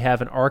 We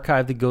have an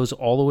archive that goes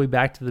all the way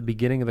back to the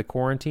beginning of the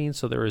quarantine,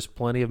 so there is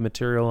plenty of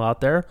material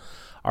out there.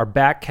 Our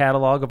back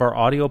catalog of our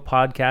audio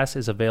podcast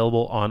is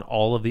available on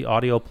all of the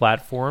audio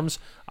platforms,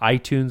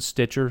 iTunes,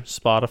 Stitcher,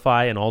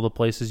 Spotify, and all the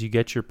places you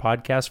get your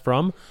podcast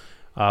from.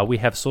 We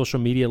have social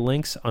media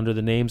links under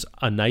the names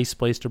A Nice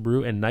Place to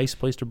Brew and Nice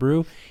Place to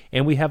Brew,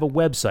 and we have a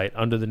website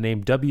under the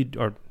name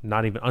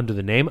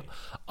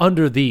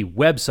under the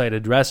website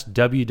address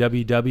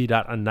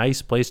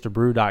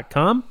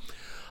www.aniceplacetobrew.com.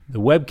 The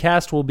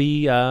webcast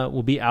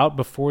will be out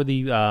before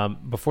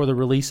the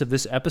release of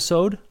this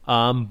episode,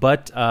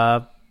 but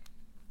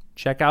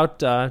check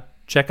out our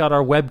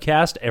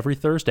webcast every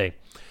Thursday.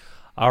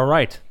 All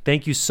right.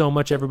 Thank you so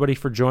much, everybody,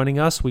 for joining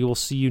us. We will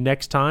see you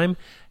next time.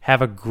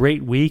 Have a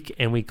great week,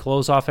 and we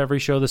close off every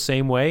show the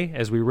same way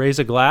as we raise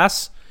a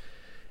glass,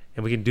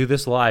 and we can do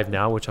this live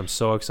now, which I'm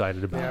so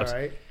excited about. Yeah,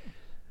 right.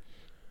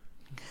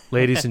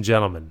 Ladies and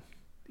gentlemen,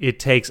 it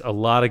takes a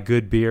lot of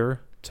good beer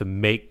to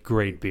make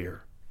great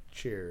beer.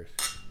 Cheers.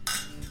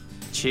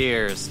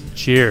 Cheers.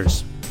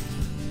 Cheers.